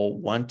people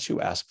want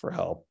to ask for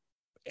help.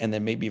 And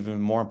then maybe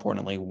even more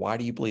importantly, why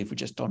do you believe we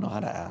just don't know how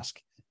to ask?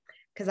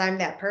 Because I'm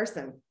that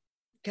person.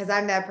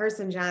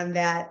 John,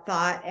 that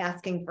thought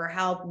asking for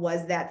help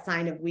was that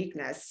sign of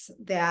weakness.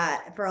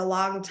 That for a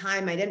long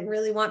time, I didn't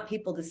really want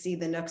people to see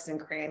the nooks and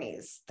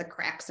crannies, the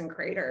cracks and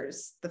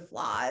craters, the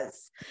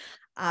flaws.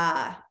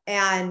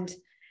 And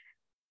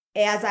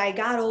as I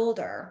got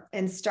older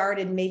and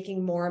started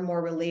making more and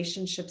more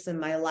relationships in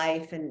my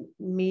life and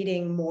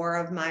meeting more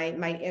of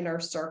my inner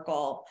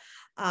circle,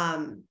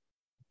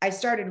 I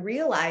started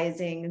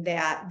realizing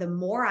that the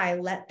more I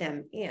let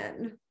them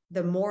in,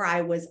 the more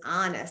I was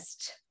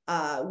honest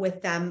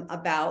with them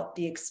about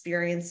the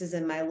experiences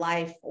in my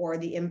life or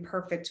the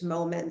imperfect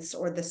moments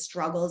or the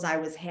struggles I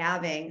was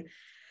having,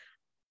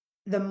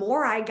 the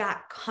more I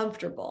got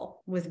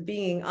comfortable with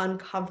being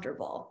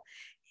uncomfortable,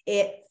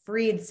 it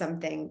freed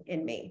something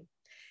in me.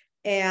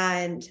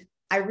 And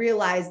I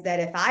realized that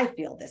if I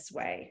feel this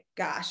way,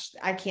 gosh,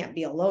 I can't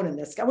be alone in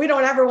this. We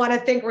don't ever want to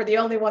think we're the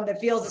only one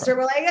that feels this.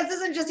 We're like, this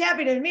isn't just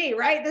happening to me,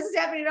 right? This is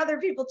happening to other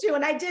people too.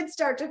 And I did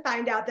start to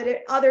find out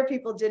that other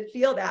people did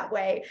feel that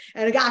way.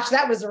 And gosh,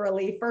 that was a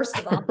relief, first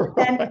of all.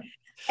 And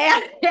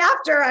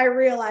after I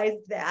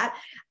realized that,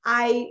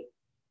 I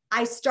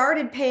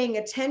started paying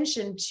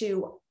attention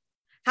to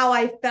how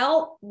I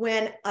felt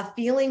when a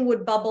feeling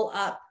would bubble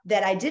up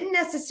that I didn't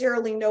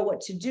necessarily know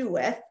what to do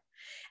with.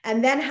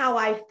 And then how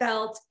I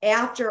felt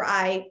after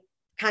I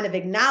kind of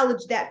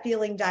acknowledged that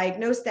feeling,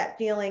 diagnosed that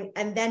feeling,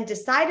 and then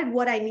decided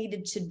what I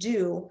needed to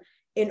do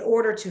in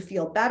order to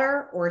feel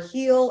better or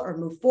heal or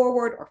move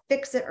forward or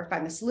fix it or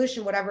find the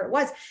solution, whatever it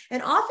was.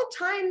 And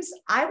oftentimes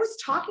I was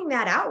talking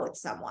that out with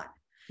someone.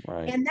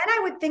 Right. And then I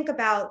would think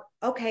about,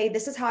 okay,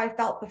 this is how I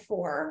felt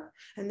before,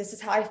 and this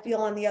is how I feel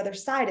on the other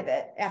side of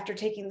it after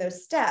taking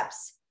those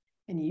steps.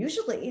 And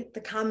usually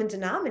the common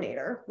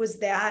denominator was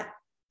that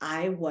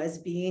I was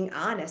being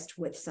honest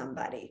with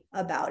somebody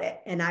about it.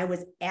 And I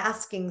was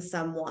asking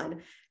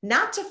someone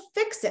not to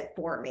fix it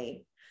for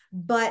me,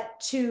 but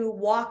to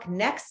walk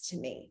next to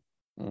me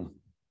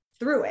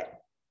through it,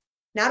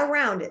 not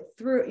around it,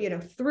 through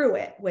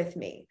it with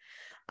me.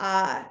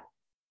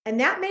 And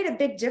that made a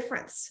big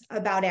difference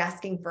about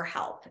asking for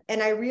help.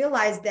 And I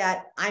realized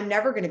that I'm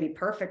never going to be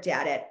perfect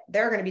at it.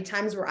 There are going to be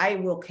times where I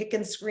will kick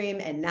and scream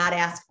and not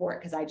ask for it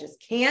because I just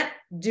can't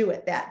do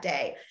it that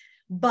day.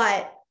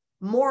 But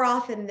more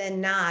often than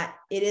not,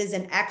 it is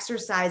an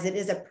exercise. It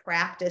is a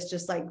practice,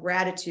 just like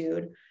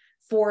gratitude,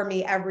 for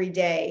me every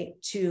day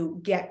to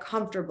get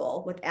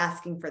comfortable with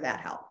asking for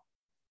that help.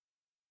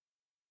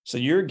 So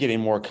you're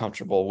getting more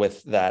comfortable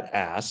with that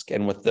ask,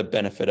 and with the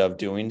benefit of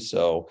doing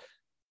so.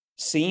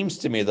 Seems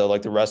to me, though,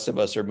 like the rest of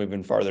us are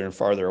moving farther and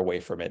farther away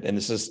from it. And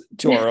this is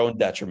to our own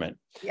detriment.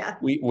 Yeah.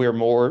 We're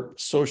more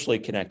socially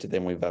connected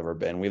than we've ever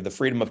been. We have the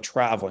freedom of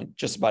traveling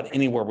just about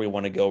anywhere we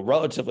want to go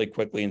relatively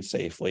quickly and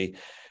safely.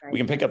 Right. We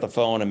can pick up the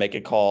phone and make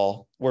a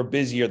call. We're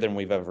busier than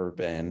we've ever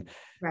been.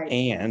 Right.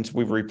 And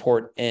we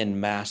report en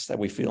masse that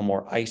we feel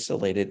more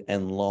isolated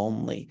and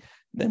lonely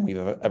than we've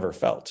ever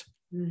felt.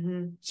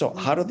 Mm-hmm. So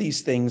how do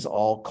these things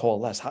all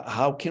coalesce?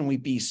 How can we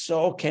be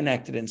so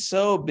connected and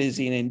so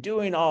busy and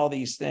doing all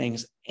these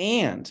things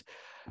and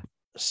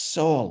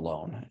so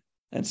alone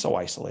and so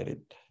isolated?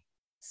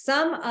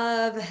 Some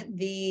of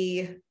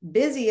the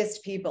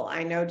busiest people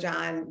I know,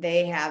 John,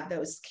 they have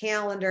those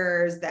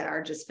calendars that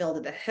are just filled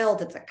to the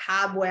hilt. It's a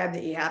cobweb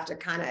that you have to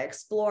kind of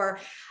explore.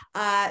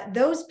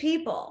 Those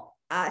people,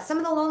 some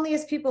of the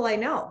loneliest people I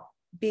know,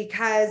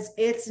 because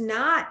it's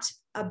not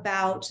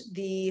about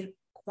the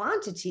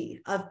quantity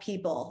of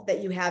people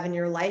that you have in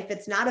your life.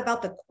 It's not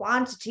about the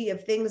quantity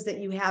of things that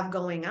you have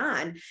going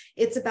on.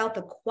 It's about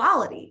the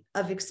quality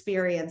of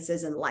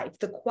experiences in life,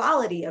 the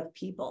quality of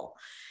people.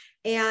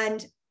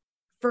 And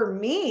for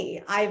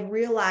me, I've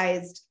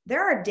realized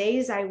there are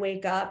days I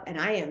wake up and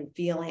I am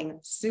feeling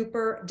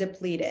super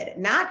depleted,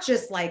 not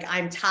just like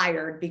I'm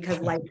tired because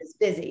life is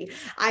busy.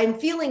 I'm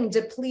feeling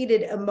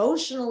depleted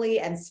emotionally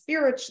and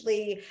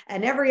spiritually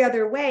and every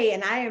other way.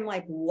 And I am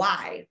like,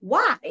 why?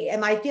 Why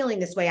am I feeling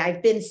this way?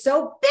 I've been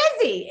so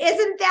busy.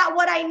 Isn't that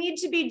what I need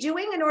to be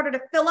doing in order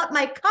to fill up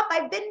my cup?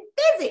 I've been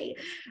busy.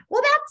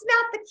 Well, that's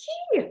not the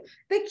key.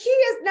 The key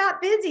is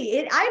not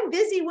busy. I'm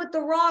busy with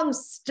the wrong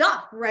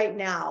stuff right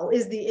now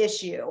is the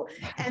issue.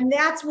 And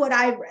that's what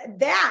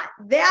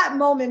that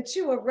moment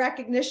too of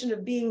recognition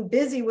of being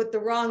busy with the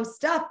wrong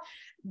stuff,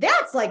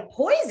 that's like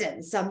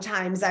poison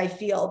sometimes I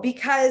feel,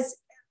 because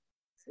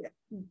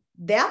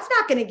that's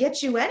not going to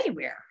get you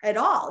anywhere at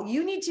all.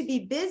 You need to be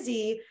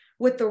busy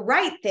with the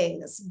right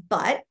things.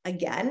 But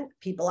again,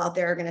 people out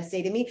there are going to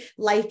say to me,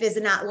 life is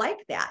not like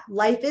that.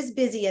 Life is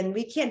busy and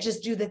we can't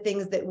just do the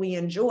things that we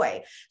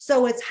enjoy.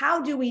 So it's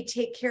how do we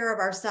take care of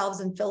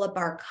ourselves and fill up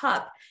our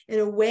cup in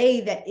a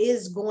way that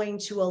is going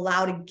to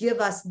allow to give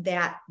us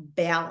that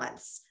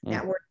balance.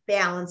 That word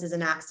balance is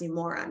an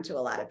oxymoron to a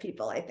lot of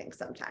people, I think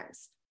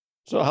sometimes.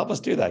 So help us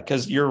do that,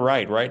 because you're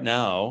right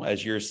now,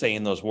 as you're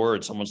saying those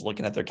words, someone's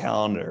looking at their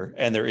calendar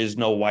and there is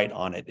no white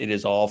on it. It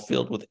is all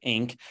filled with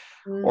ink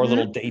or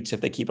little dates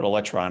if they keep it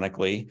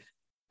electronically.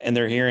 And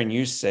they're hearing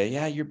you say,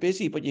 yeah, you're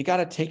busy, but you got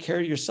to take care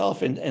of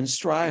yourself and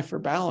strive for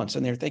balance.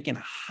 And they're thinking,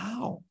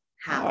 how?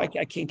 I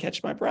can't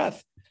catch my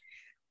breath.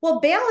 Well,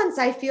 balance,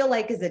 I feel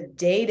like, is a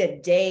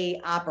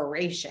day-to-day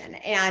operation.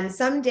 And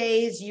some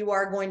days you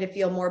are going to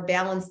feel more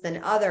balanced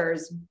than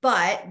others,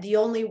 but the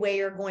only way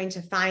you're going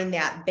to find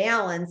that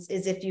balance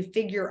is if you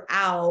figure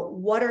out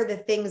what are the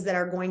things that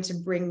are going to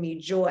bring me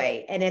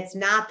joy. And it's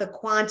not the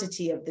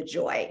quantity of the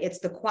joy, it's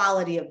the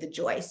quality of the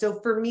joy.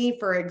 So for me,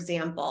 for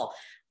example,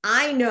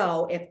 I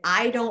know if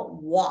I don't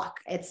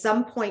walk at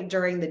some point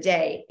during the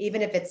day,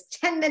 even if it's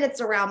 10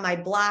 minutes around my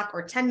block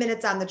or 10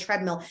 minutes on the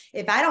treadmill,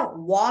 if I don't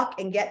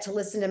walk and get to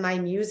listen to my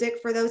music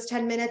for those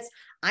 10 minutes,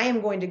 I am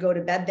going to go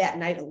to bed that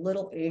night a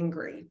little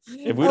angry.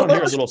 If we don't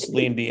hear a little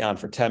Celine Dion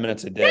for 10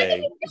 minutes a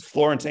day,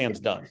 Florence Ann's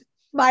done.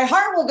 My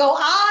heart will go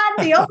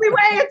on. The only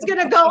way it's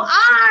going to go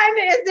on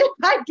is if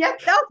I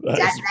get those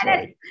 10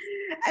 minutes.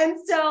 And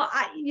so,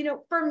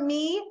 for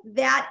me,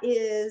 that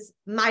is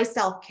my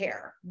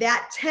self-care.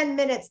 That 10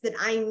 minutes that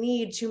I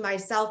need to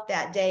myself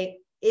that day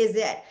is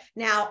it.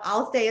 Now,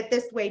 I'll say it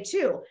this way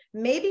too.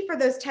 Maybe for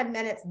those 10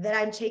 minutes that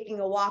I'm taking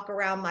a walk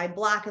around my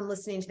block and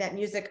listening to that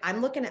music,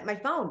 I'm looking at my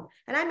phone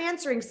and I'm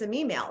answering some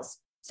emails.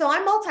 So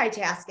I'm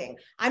multitasking.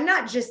 I'm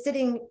not just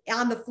sitting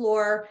on the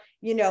floor,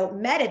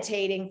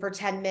 meditating for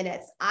 10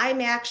 minutes.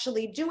 I'm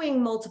actually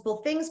doing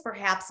multiple things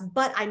perhaps,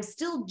 but I'm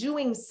still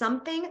doing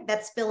something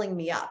that's filling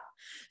me up.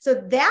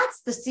 So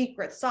that's the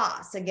secret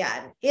sauce.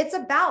 Again, it's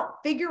about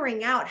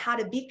figuring out how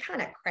to be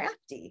kind of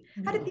crafty,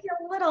 how to be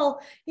a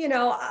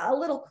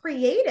little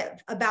creative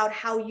about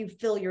how you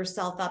fill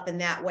yourself up in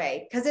that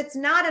way. Because it's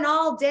not an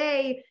all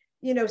day,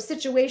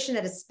 situation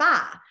at a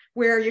spa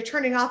where you're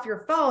turning off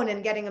your phone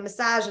and getting a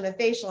massage and a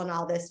facial and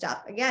all this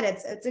stuff. Again,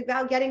 it's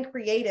about getting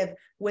creative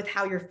with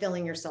how you're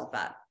filling yourself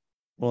up.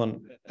 Well,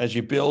 and as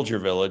you build your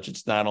village,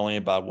 it's not only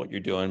about what you're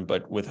doing,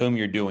 but with whom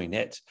you're doing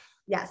it.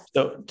 Yes.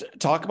 So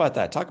talk about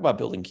that. Talk about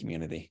building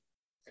community.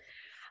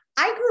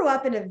 I grew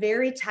up in a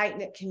very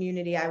tight-knit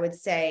community, I would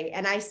say.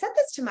 And I said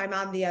this to my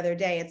mom the other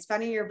day. It's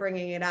funny you're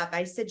bringing it up.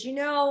 I said,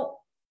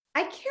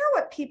 I care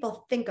what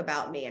people think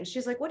about me. And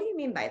she's like, what do you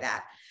mean by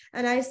that?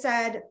 And I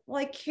said,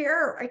 well, I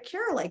care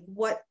like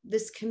what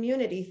this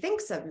community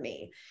thinks of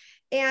me.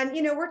 And,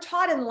 we're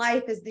taught in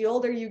life as the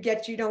older you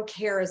get, you don't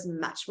care as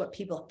much what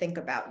people think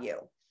about you.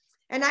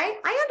 And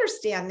I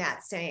understand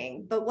that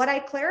saying, but what I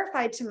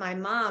clarified to my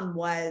mom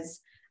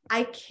was,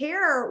 I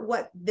care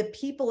what the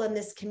people in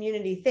this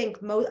community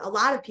think. A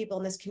lot of people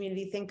in this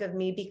community think of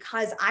me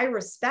because I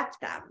respect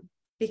them,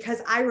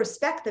 because I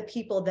respect the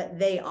people that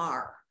they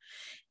are.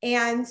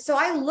 And so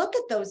I look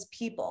at those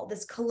people,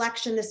 this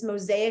collection, this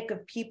mosaic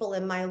of people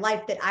in my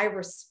life that I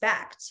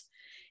respect.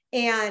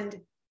 And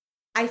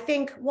I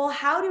think, well,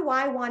 how do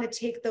I want to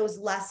take those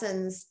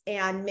lessons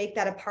and make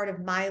that a part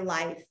of my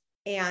life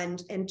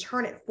and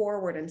turn it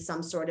forward in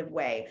some sort of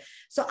way?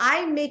 So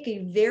I make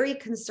a very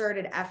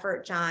concerted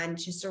effort, John,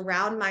 to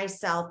surround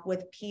myself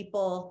with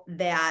people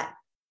that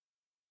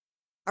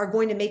are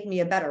going to make me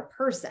a better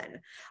person.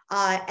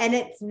 And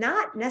it's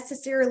not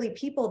necessarily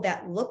people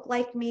that look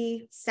like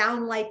me,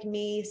 sound like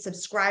me,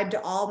 subscribe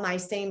to all my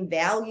same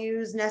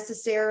values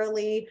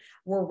necessarily,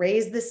 were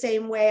raised the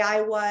same way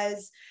I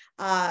was.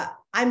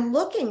 I'm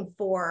looking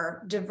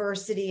for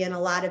diversity in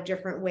a lot of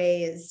different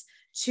ways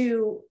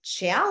to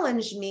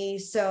challenge me.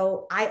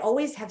 So I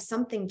always have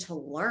something to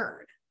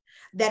learn.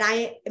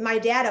 My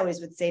dad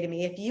always would say to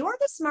me, if you are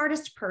the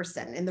smartest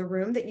person in the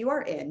room that you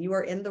are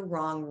in the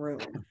wrong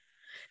room.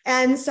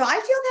 And so I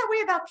feel that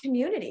way about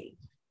community.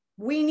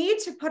 We need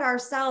to put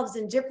ourselves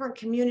in different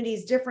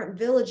communities, different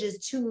villages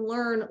to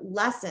learn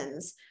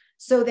lessons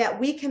so that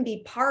we can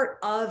be part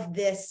of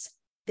this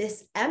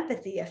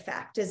empathy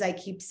effect, as I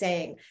keep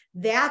saying.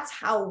 That's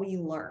how we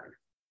learn.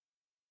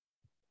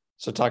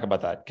 So talk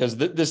about that, because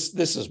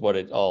this is what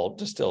it all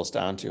distills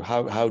down to.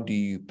 How do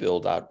you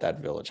build out that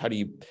village? How do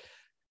you,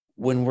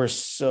 when we're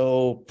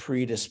so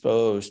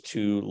predisposed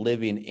to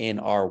living in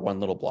our one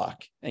little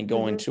block and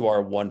going to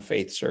our one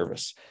faith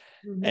service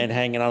and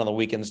hanging out on the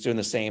weekends, doing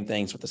the same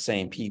things with the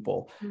same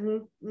people,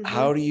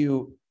 how do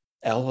you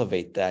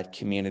elevate that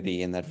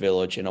community in that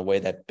village in a way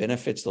that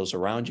benefits those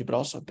around you, but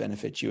also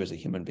benefits you as a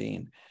human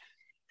being?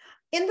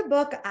 In the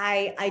book,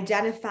 I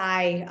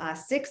identify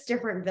 6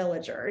 different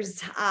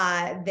villagers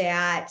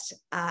that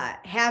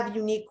have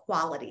unique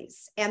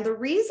qualities. And the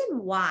reason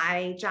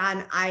why,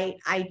 John,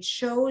 I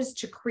chose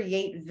to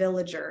create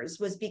villagers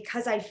was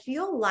because I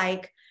feel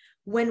like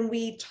when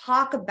we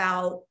talk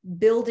about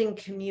building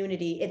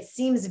community, it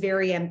seems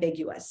very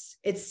ambiguous.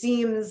 It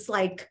seems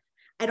like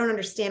I don't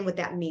understand what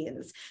that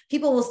means.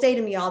 People will say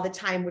to me all the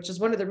time, which is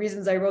one of the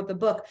reasons I wrote the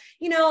book,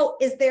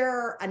 is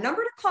there a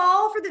number to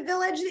call for the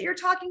village that you're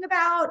talking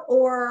about,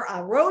 or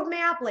a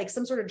roadmap, like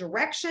some sort of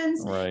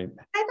directions? Right.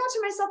 I thought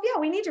to myself,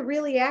 yeah, we need to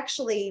really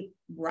actually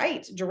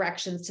write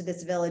directions to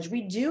this village.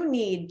 We do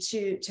need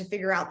to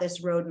figure out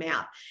this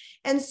roadmap.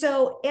 And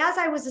so as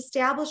I was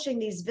establishing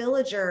these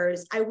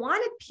villagers, I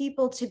wanted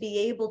people to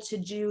be able to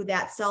do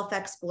that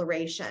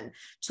self-exploration,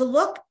 to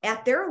look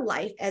at their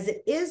life as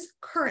it is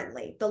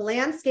currently, the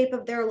landscape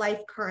of their life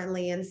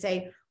currently, and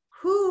say,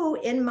 who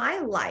in my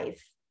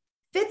life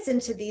fits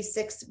into these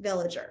 6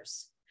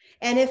 villagers?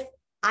 And if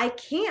I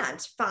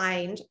can't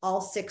find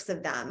all 6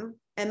 of them,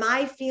 Am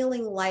I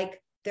feeling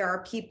like there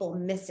are people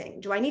missing?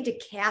 Do I need to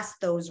cast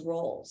those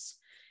roles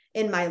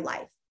in my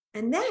life?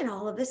 And then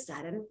all of a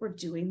sudden, we're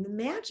doing the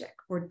magic.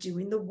 We're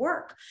doing the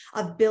work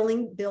of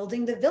building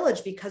the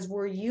village, because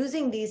we're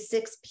using these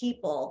 6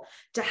 people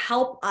to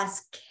help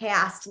us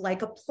cast,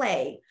 like a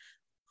play,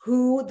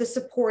 who the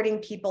supporting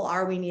people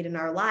are we need in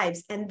our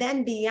lives. And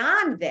then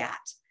beyond that,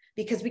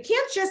 because we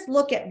can't just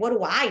look at what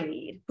do I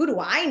need? Who do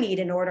I need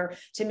in order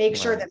to make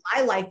sure that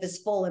my life is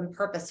full and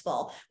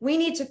purposeful? We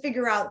need to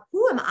figure out,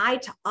 who am I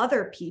to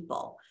other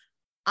people?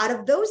 Out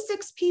of those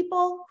 6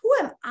 people,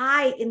 who am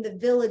I in the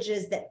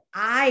villages that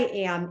I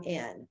am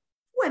in?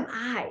 Who am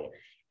I?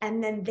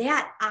 And then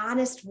that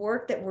honest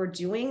work that we're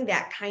doing,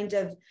 that kind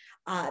of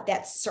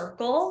that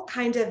circle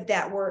kind of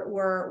that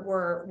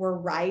we're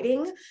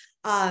writing,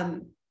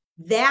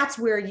 that's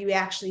where you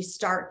actually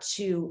start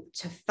to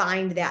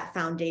find that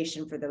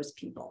foundation for those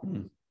people.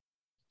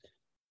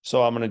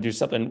 So I'm going to do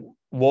something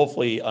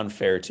woefully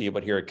unfair to you,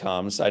 but here it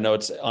comes. I know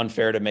it's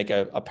unfair to make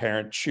a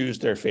parent choose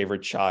their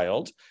favorite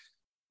child,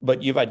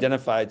 but you've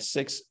identified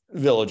 6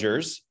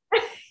 villagers.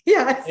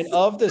 Yes. And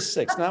of the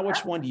 6, not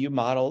which one do you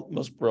model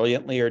most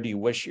brilliantly, or do you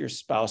wish your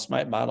spouse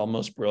might model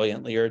most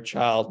brilliantly, or a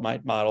child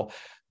might model,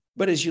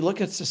 but as you look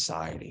at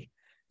society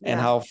and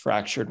how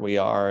fractured we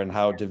are and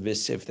how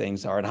divisive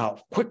things are and how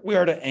quick we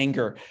are to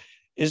anger,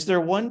 is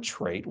there one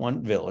trait,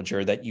 one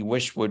villager that you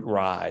wish would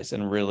rise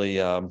and really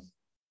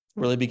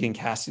begin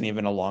casting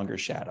even a longer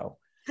shadow?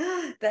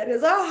 That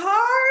is a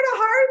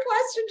hard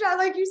question, John.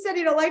 Like you said,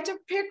 you don't like to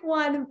pick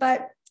one,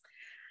 but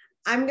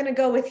I'm going to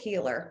go with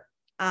healer.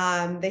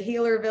 The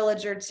healer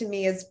villager to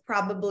me is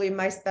probably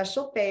my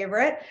special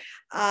favorite.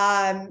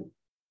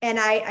 And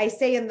I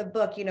say in the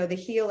book, the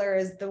healer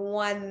is the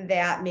one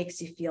that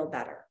makes you feel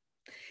better.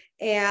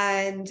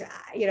 And,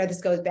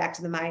 this goes back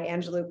to the Maya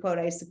Angelou quote,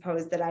 I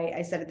suppose, that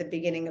I said at the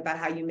beginning about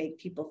how you make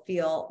people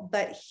feel.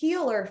 But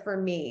healer for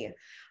me,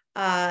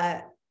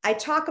 I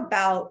talk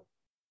about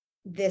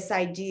this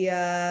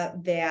idea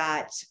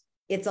that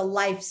it's a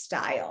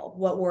lifestyle.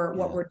 What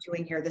we're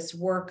doing here, this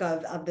work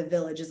of the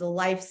village, is a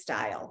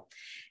lifestyle.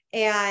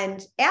 And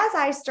as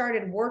I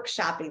started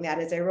workshopping that,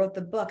 as I wrote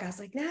the book, I was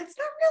like, nah, it's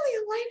not really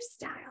a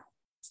lifestyle.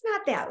 It's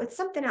not that. It's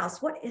something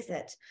else. What is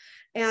it?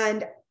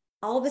 And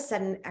all of a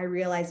sudden, I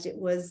realized it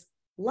was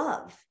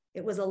love.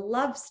 It was a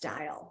love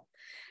style.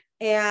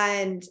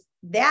 And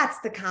that's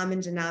the common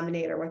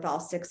denominator with all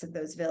 6 of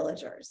those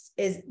villagers,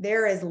 is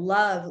there is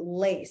love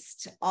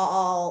laced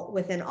all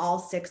within all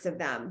 6 of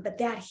them. But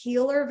that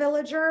healer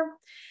villager,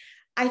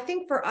 I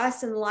think for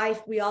us in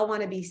life, we all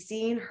want to be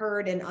seen,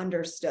 heard, and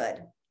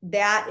understood.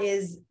 That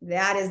is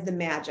the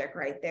magic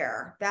right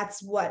there.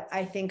 That's what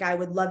I think I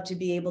would love to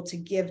be able to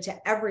give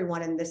to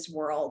everyone in this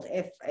world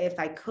if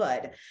I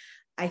could.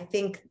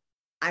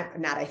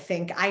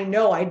 I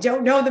know I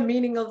don't know the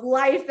meaning of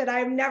life, and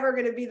I'm never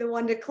going to be the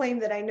one to claim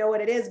that I know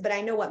what it is, but I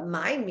know what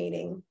my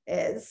meaning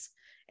is,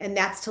 and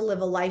that's to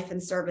live a life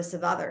in service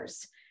of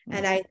others.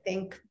 And I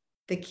think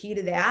the key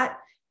to that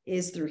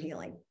is through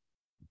healing.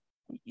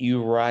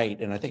 You write,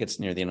 and I think it's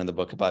near the end of the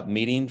book, about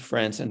meeting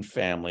friends and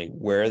family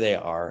where they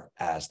are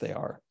as they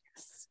are.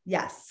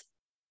 Yes.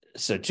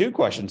 So 2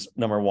 questions.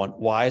 Number 1,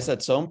 why is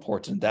that so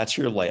important? That's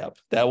your layup.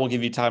 That will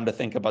give you time to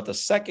think about the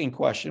second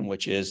question,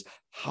 which is,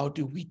 how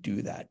do we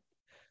do that?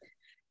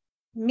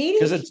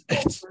 Because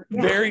it's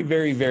very,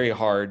 very, very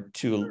hard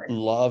to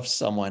love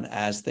someone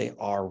as they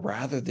are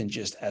rather than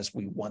just as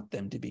we want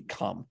them to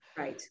become.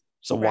 Right.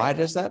 So why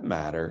does that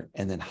matter?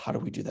 And then how do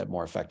we do that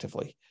more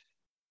effectively?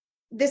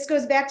 This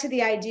goes back to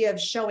the idea of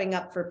showing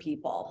up for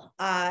people.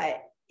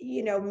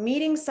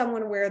 Meeting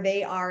someone where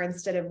they are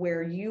instead of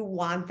where you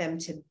want them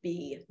to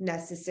be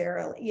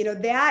necessarily,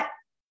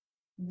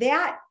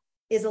 that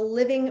is a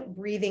living,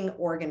 breathing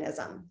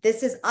organism.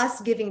 This is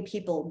us giving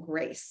people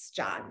grace,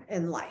 John,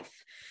 in life.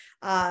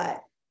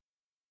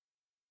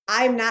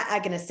 I'm not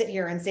going to sit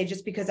here and say,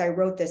 just because I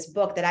wrote this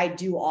book, that I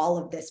do all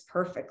of this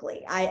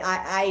perfectly.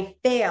 I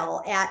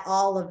fail at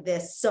all of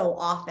this so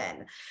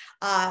often.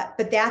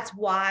 But that's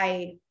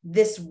why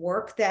this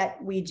work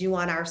that we do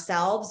on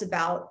ourselves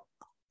about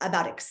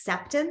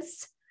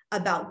acceptance,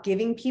 about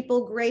giving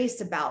people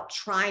grace, about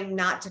trying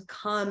not to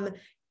come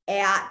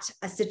at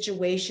a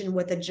situation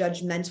with a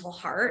judgmental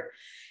heart,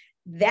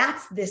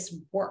 that's this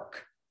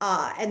work.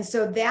 And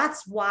so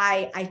that's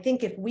why I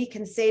think if we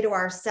can say to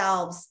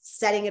ourselves,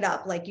 setting it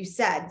up, like you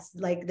said,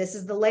 like this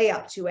is the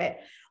layup to it.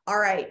 All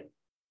right,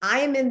 I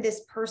am in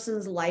this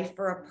person's life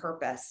for a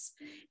purpose.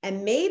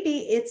 And maybe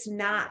it's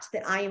not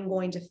that I am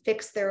going to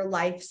fix their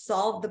life,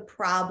 solve the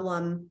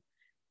problem,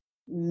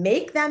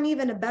 make them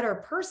even a better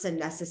person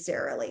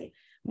necessarily.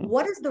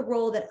 What is the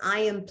role that I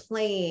am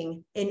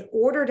playing in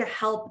order to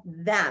help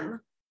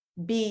them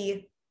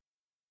be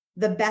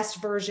the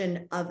best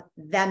version of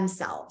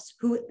themselves,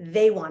 who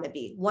they want to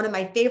be? One of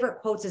my favorite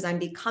quotes is, I'm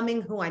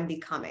becoming who I'm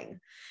becoming.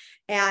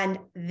 And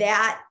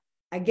that,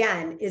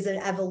 again, is an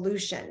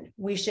evolution.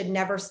 We should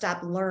never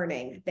stop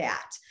learning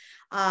that.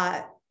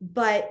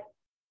 But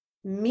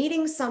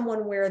meeting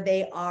someone where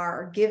they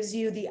are gives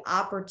you the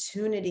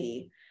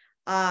opportunity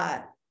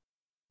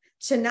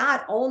to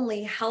not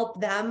only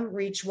help them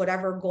reach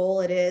whatever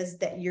goal it is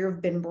that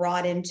you've been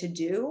brought in to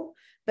do,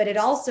 but it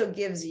also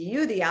gives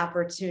you the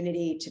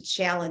opportunity to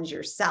challenge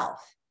yourself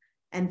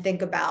and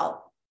think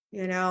about,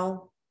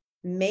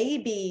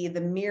 maybe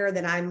the mirror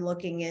that I'm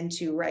looking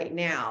into right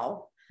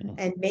now,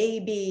 and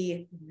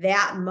maybe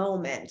that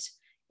moment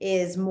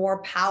is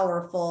more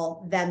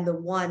powerful than the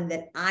one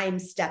that I'm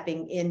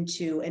stepping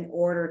into in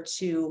order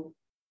to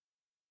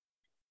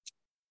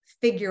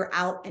figure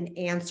out an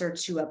answer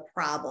to a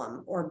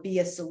problem or be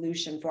a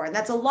solution for. And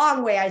that's a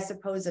long way, I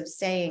suppose, of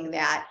saying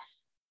that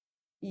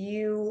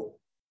it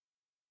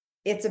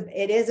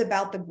is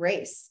about the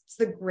grace. It's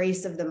the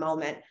grace of the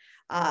moment.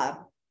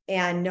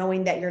 And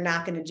knowing that you're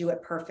not going to do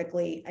it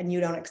perfectly and you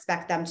don't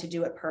expect them to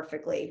do it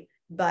perfectly,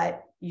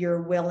 but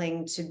you're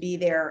willing to be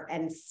there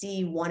and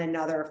see one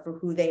another for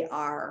who they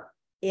are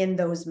in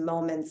those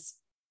moments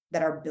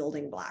that are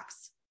building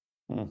blocks.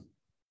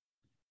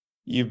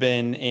 You've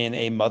been in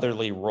a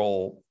motherly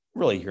role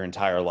really your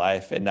entire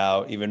life, and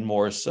now even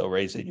more so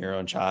raising your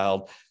own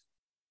child.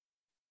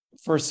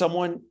 For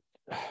someone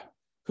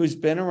who's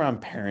been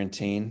around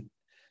parenting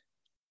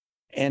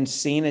and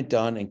seen it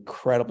done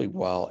incredibly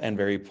well and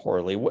very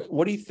poorly,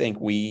 what do you think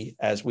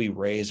as we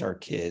raise our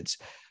kids,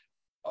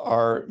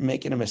 are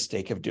making a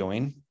mistake of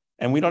doing?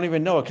 And we don't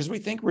even know it because we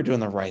think we're doing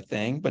the right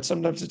thing. But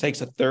sometimes it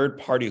takes a third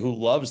party who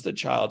loves the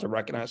child to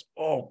recognize,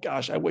 oh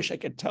gosh, I wish I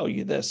could tell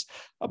you this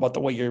about the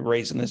way you're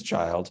raising this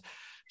child.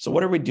 So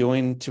what are we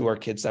doing to our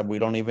kids that we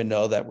don't even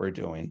know that we're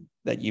doing,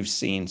 that you've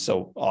seen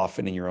so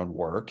often in your own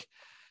work?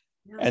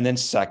 Yeah. And then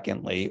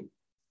secondly,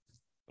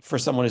 for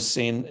someone who's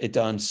seen it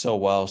done so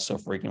well, so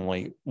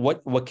frequently,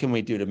 what can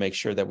we do to make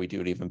sure that we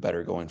do it even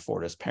better going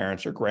forward as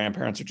parents or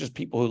grandparents or just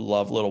people who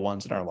love little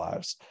ones in our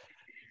lives?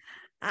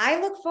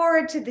 I look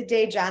forward to the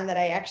day, John, that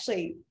I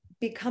actually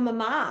become a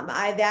mom.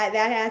 That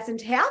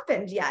hasn't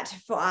happened yet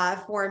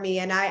for me.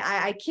 And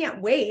I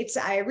can't wait.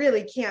 I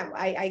really can't.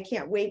 I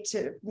can't wait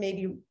to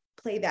maybe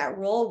play that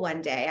role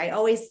one day. I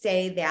always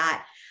say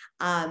that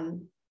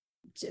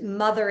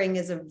mothering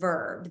is a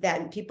verb,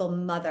 that people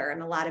mother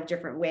in a lot of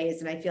different ways.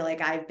 And I feel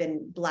like I've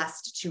been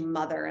blessed to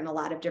mother in a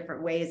lot of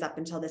different ways up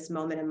until this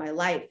moment in my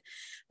life.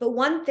 But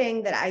one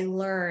thing that I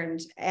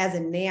learned as a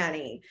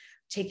nanny,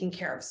 taking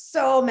care of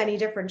so many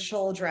different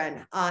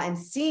children and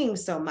seeing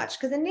so much,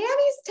 because the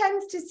nannies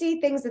tends to see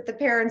things that the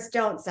parents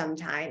don't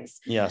sometimes.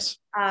 Yes.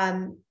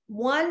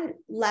 One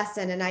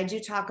lesson, and I do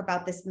talk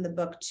about this in the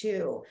book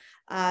too,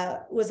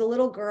 was a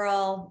little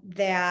girl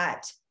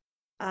that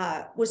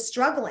was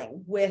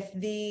struggling with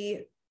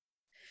the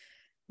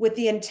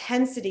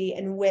intensity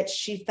in which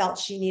she felt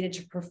she needed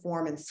to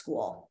perform in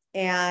school.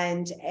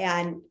 And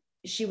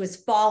she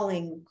was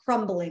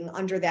crumbling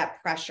under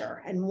that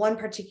pressure. And one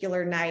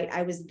particular night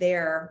I was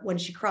there when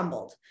she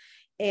crumbled,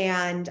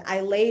 and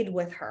I laid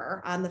with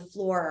her on the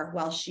floor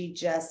while she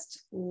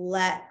just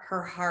let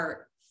her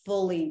heart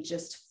fully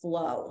just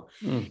flow.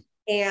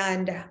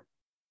 And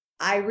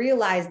I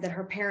realized that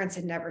her parents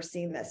had never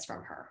seen this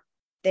from her.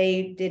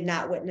 They did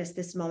not witness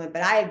this moment,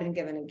 but I had been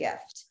given a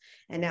gift.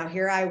 And now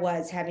here I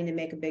was having to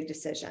make a big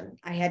decision.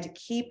 I had to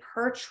keep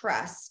her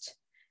trust,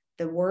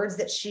 the words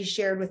that she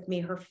shared with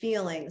me, her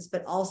feelings,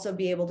 but also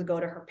be able to go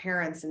to her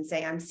parents and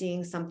say, I'm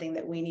seeing something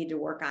that we need to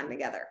work on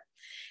together.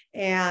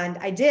 And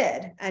I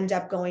did end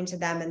up going to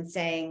them and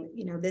saying,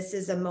 this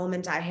is a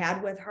moment I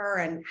had with her,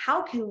 and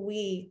how can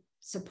we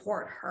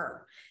support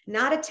her?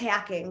 Not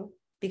attacking,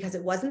 because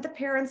it wasn't the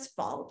parents'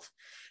 fault.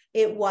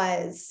 It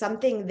was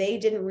something they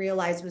didn't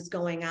realize was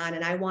going on,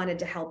 and I wanted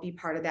to help be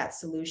part of that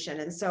solution.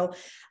 And so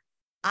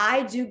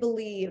I do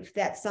believe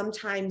that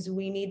sometimes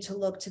we need to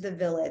look to the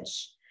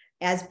village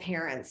as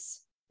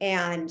parents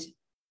and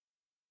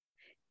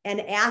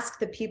ask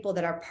the people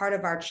that are part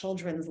of our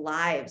children's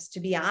lives to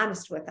be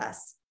honest with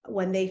us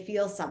when they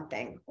feel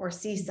something or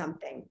see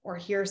something or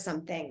hear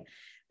something,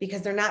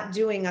 because they're not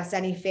doing us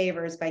any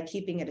favors by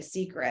keeping it a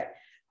secret.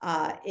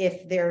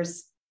 If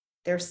there's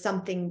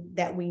something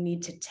that we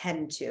need to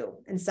tend to,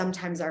 and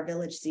sometimes our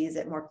village sees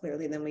it more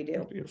clearly than we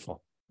do.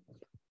 Beautiful.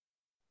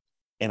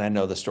 And I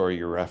know the story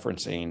you're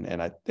referencing,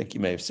 and I think you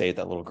may have saved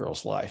that little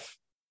girl's life.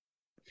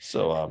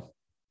 So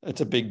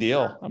it's a big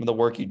deal. I mean, the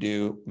work you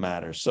do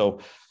matters.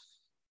 So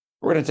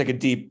we're going to take a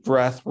deep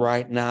breath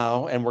right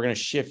now, and we're going to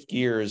shift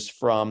gears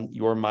from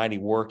your mighty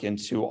work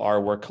into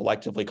our work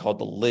collectively called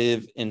the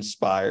Live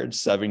Inspired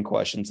 7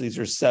 Questions. These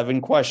are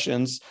 7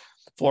 questions,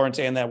 Florence,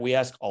 and that we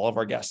ask all of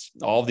our guests,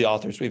 all of the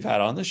authors we've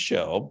had on the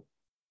show.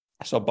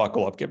 So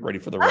buckle up, get ready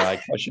for the ride.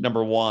 Question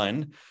number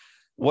 1,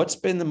 what's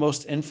been the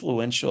most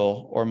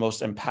influential or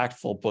most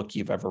impactful book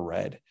you've ever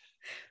read?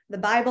 The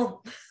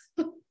Bible.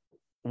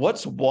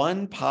 What's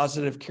one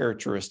positive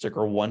characteristic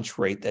or one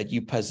trait that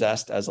you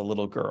possessed as a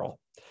little girl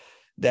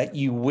that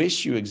you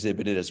wish you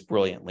exhibited as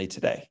brilliantly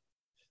today?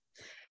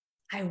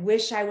 I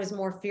wish I was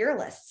more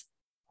fearless.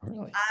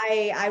 Really?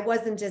 I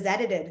wasn't as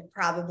edited,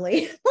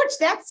 probably, which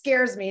that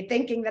scares me,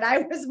 thinking that I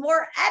was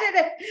more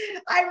edited.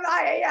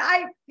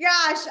 I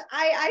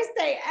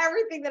say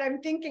everything that I'm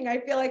thinking, I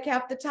feel like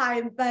half the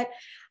time, but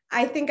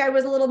I think I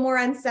was a little more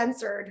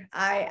uncensored.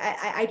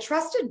 I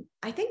trusted,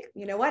 I think,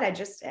 you know what? I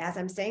just, as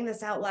I'm saying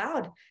this out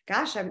loud,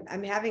 gosh,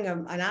 I'm having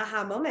an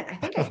aha moment. I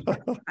think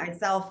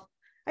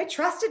I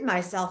trusted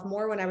myself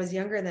more when I was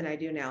younger than I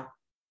do now.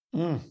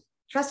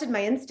 Trusted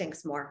my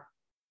instincts more.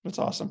 That's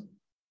awesome.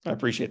 I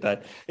appreciate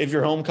that. If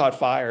your home caught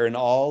fire and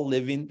all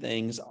living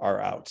things are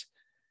out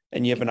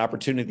and you have an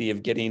opportunity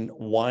of getting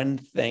one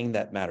thing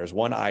that matters,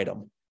 one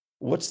item,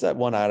 what's that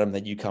one item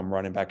that you come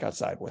running back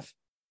outside with?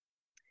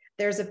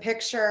 There's a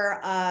picture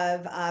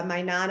of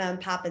my Nana and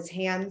Papa's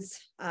hands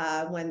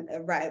when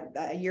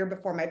a year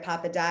before my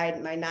Papa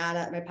died.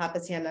 My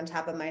Papa's hand on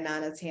top of my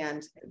Nana's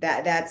hand.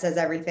 That says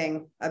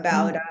everything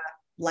about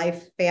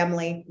life,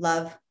 family,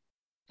 love.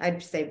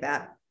 I'd save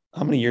that.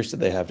 How many years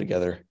did they have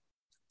together?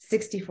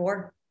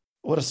 64.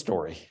 What a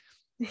story.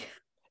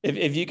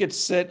 If you could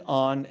sit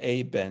on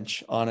a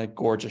bench on a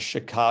gorgeous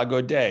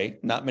Chicago day,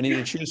 not many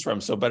to choose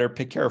from, so better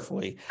pick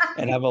carefully,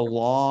 and have a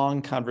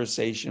long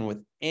conversation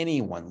with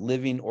anyone,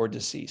 living or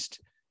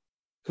deceased,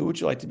 who would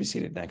you like to be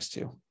seated next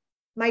to?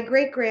 My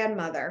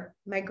great-grandmother,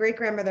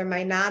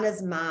 my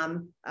Nana's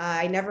mom.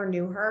 I never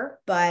knew her,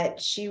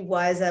 but she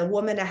was a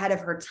woman ahead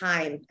of her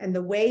time. And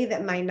the way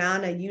that my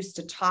Nana used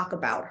to talk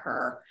about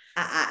her,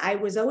 I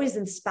was always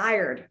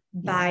inspired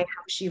by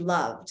how she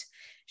loved.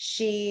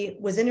 She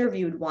was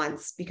interviewed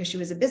once because she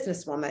was a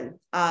businesswoman.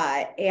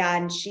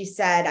 And she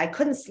said, I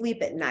couldn't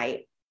sleep at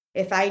night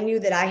if I knew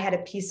that I had a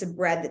piece of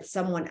bread that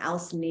someone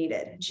else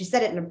needed. She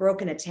said it in a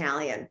broken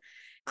Italian.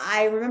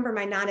 I remember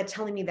my Nana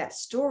telling me that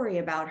story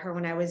about her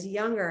when I was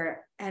younger.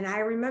 And I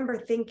remember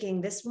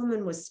thinking this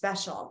woman was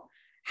special.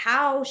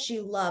 How she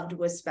loved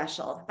was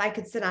special. If I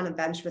could sit on a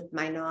bench with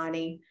my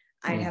Nani,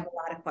 I'd have a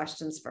lot of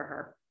questions for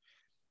her.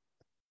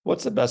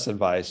 What's the best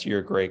advice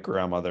your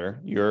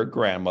great-grandmother, your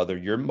grandmother,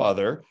 your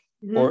mother,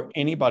 or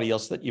anybody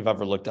else that you've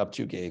ever looked up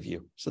to gave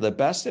you? So the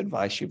best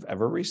advice you've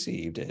ever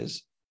received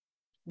is?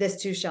 This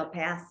too shall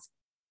pass.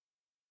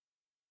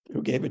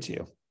 Who gave it to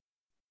you?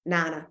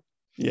 Nana.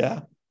 Yeah.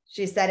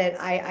 She said it,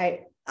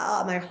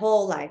 my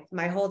whole life,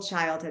 my whole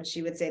childhood,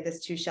 she would say, this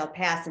too shall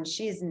pass. And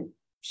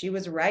she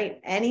was right.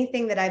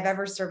 Anything that I've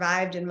ever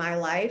survived in my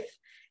life,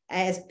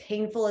 as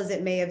painful as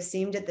it may have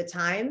seemed at the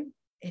time,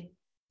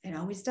 it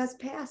always does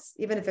pass.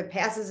 Even if it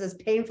passes as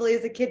painfully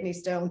as a kidney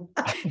stone,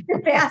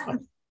 it passes.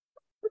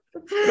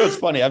 You know, it's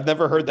funny. I've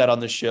never heard that on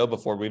the show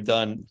before. We've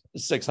done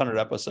 600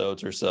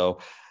 episodes or so.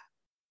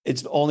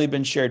 It's only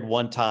been shared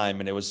one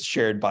time, and it was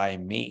shared by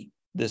me.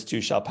 This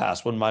too shall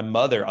pass. When my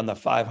mother on the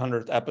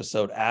 500th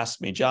episode asked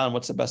me, John,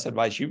 what's the best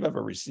advice you've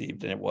ever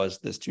received? And it was,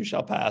 this too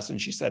shall pass.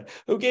 And she said,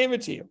 who gave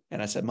it to you?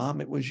 And I said,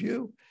 Mom, it was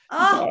you. You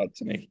taught it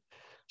to me.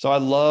 So I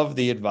love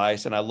the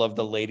advice, and I love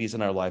the ladies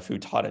in our life who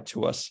taught it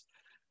to us.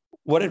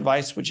 What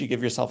advice would you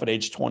give yourself at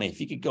age 20?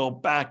 If you could go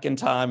back in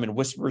time and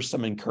whisper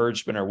some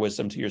encouragement or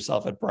wisdom to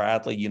yourself at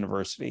Bradley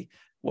University,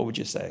 what would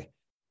you say?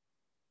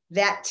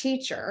 That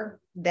teacher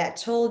that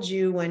told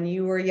you when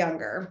you were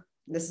younger,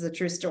 this is a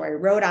true story,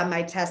 wrote on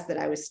my test that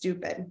I was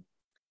stupid.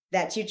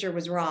 That teacher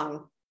was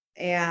wrong.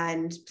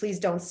 And please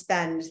don't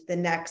spend the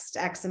next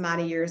X amount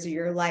of years of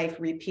your life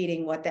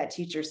repeating what that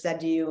teacher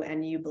said to you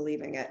and you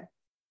believing it.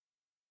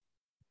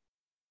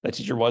 That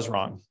teacher was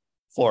wrong,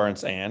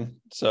 Florence Ann.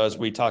 So as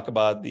we talk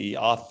about the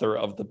author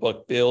of the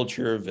book, Build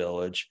Your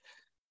Village,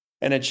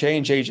 and a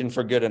change agent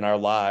for good in our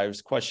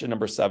lives, question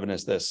number 7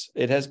 is this.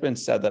 It has been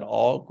said that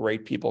all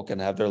great people can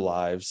have their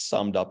lives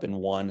summed up in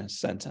one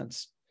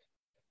sentence.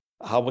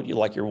 How would you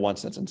like your one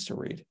sentence to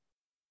read?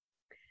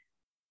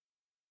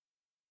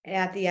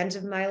 At the end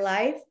of my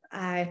life,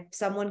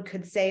 someone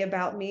could say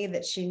about me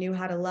that she knew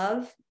how to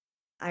love,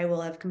 I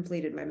will have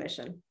completed my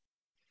mission.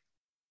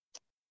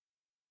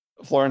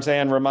 Florence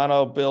Ann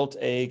Romano built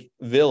a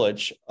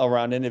village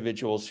around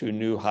individuals who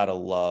knew how to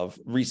love,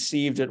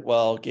 received it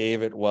well,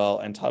 gave it well,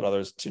 and taught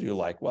others to do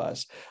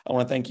likewise. I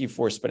want to thank you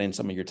for spending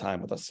some of your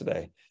time with us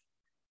today.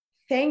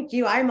 Thank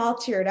you. I'm all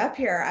teared up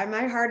here.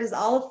 My heart is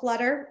all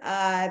aflutter.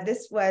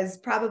 This was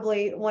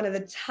probably one of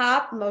the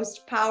top,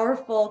 most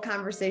powerful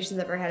conversations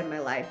I've ever had in my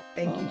life.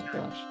 Thank you,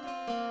 John.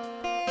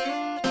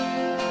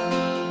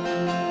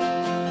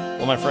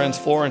 Well, my friends,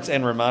 Florence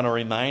Ann Romano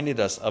reminded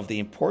us of the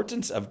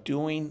importance of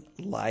doing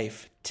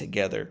life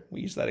together.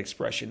 We use that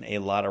expression a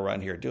lot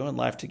around here, doing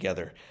life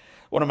together.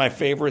 One of my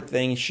favorite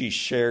things she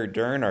shared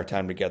during our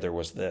time together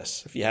was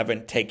this. If you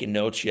haven't taken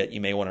notes yet,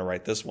 you may want to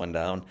write this one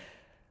down.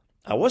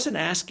 I wasn't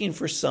asking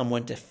for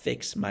someone to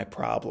fix my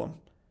problem.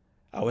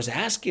 I was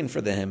asking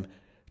for them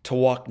to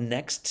walk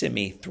next to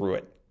me through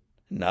it,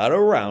 not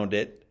around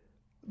it,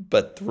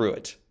 but through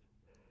it.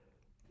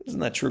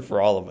 Isn't that true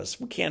for all of us?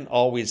 We can't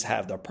always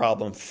have the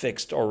problem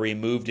fixed or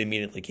removed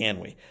immediately,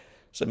 can we?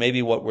 So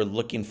maybe what we're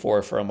looking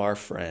for from our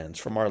friends,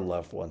 from our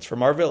loved ones,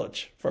 from our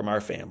village, from our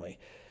family,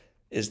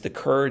 is the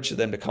courage of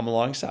them to come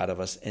alongside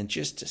of us and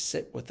just to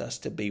sit with us,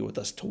 to be with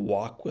us, to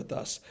walk with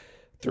us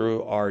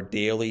through our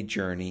daily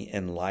journey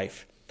in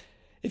life.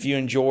 If you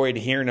enjoyed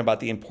hearing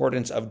about the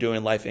importance of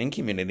doing life in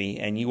community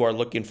and you are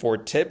looking for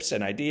tips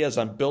and ideas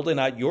on building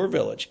out your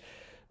village,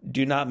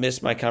 do not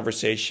miss my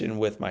conversation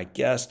with my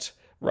guest,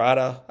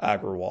 Radha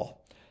Agrawal.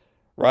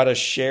 Radha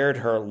shared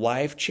her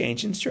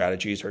life-changing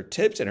strategies, her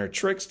tips, and her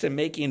tricks to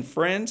making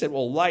friends. It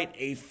will light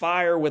a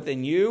fire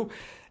within you,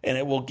 and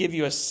it will give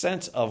you a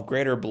sense of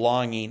greater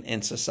belonging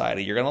in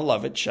society. You're going to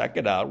love it. Check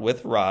it out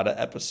with Radha,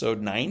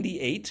 episode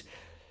 98.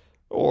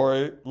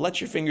 Or let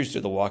your fingers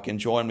do the walk and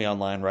join me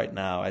online right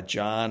now at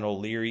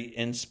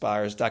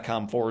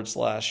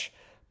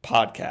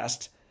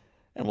johnolearyinspires.com/podcast.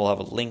 And we'll have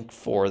a link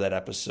for that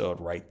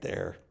episode right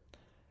there.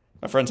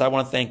 My friends, I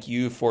want to thank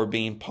you for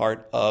being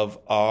part of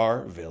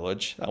our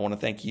village. I want to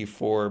thank you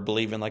for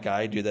believing like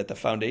I do that the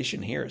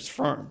foundation here is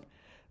firm.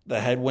 The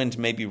headwinds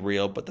may be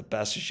real, but the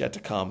best is yet to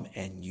come,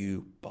 and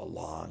you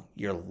belong.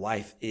 Your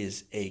life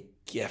is a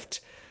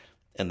gift,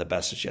 and the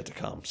best is yet to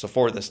come. So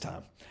for this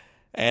time,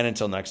 and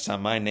until next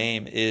time, my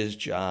name is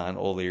John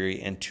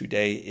O'Leary, and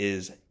today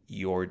is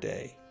your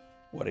day.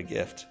 What a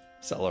gift.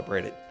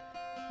 Celebrate it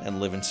and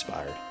live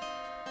inspired.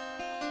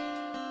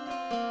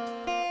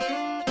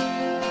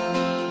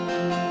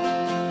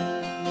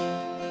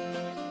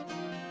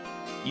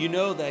 You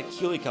know that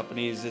Keeley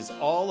Companies is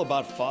all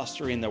about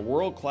fostering the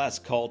world-class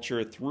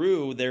culture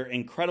through their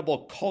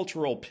incredible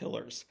cultural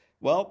pillars.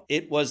 Well,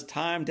 it was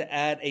time to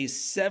add a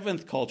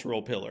seventh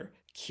cultural pillar,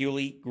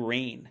 Keeley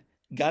Green.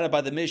 Guided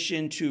by the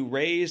mission to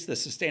raise the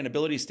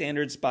sustainability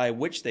standards by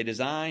which they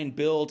design,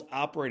 build,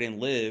 operate, and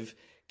live,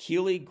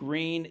 Keeley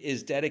Green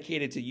is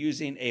dedicated to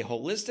using a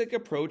holistic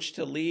approach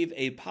to leave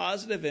a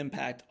positive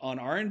impact on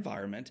our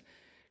environment,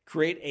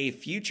 create a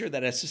future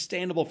that is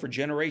sustainable for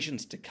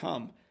generations to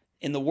come.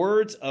 In the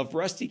words of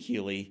Rusty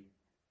Keeley,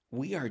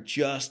 we are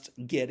just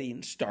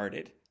getting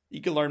started. You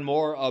can learn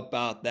more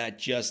about that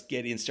just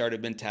getting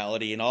started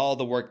mentality and all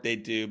the work they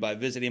do by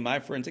visiting my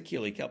friends at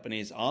Keeley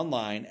Companies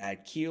online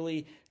at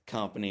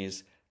KeeleyCompanies.com.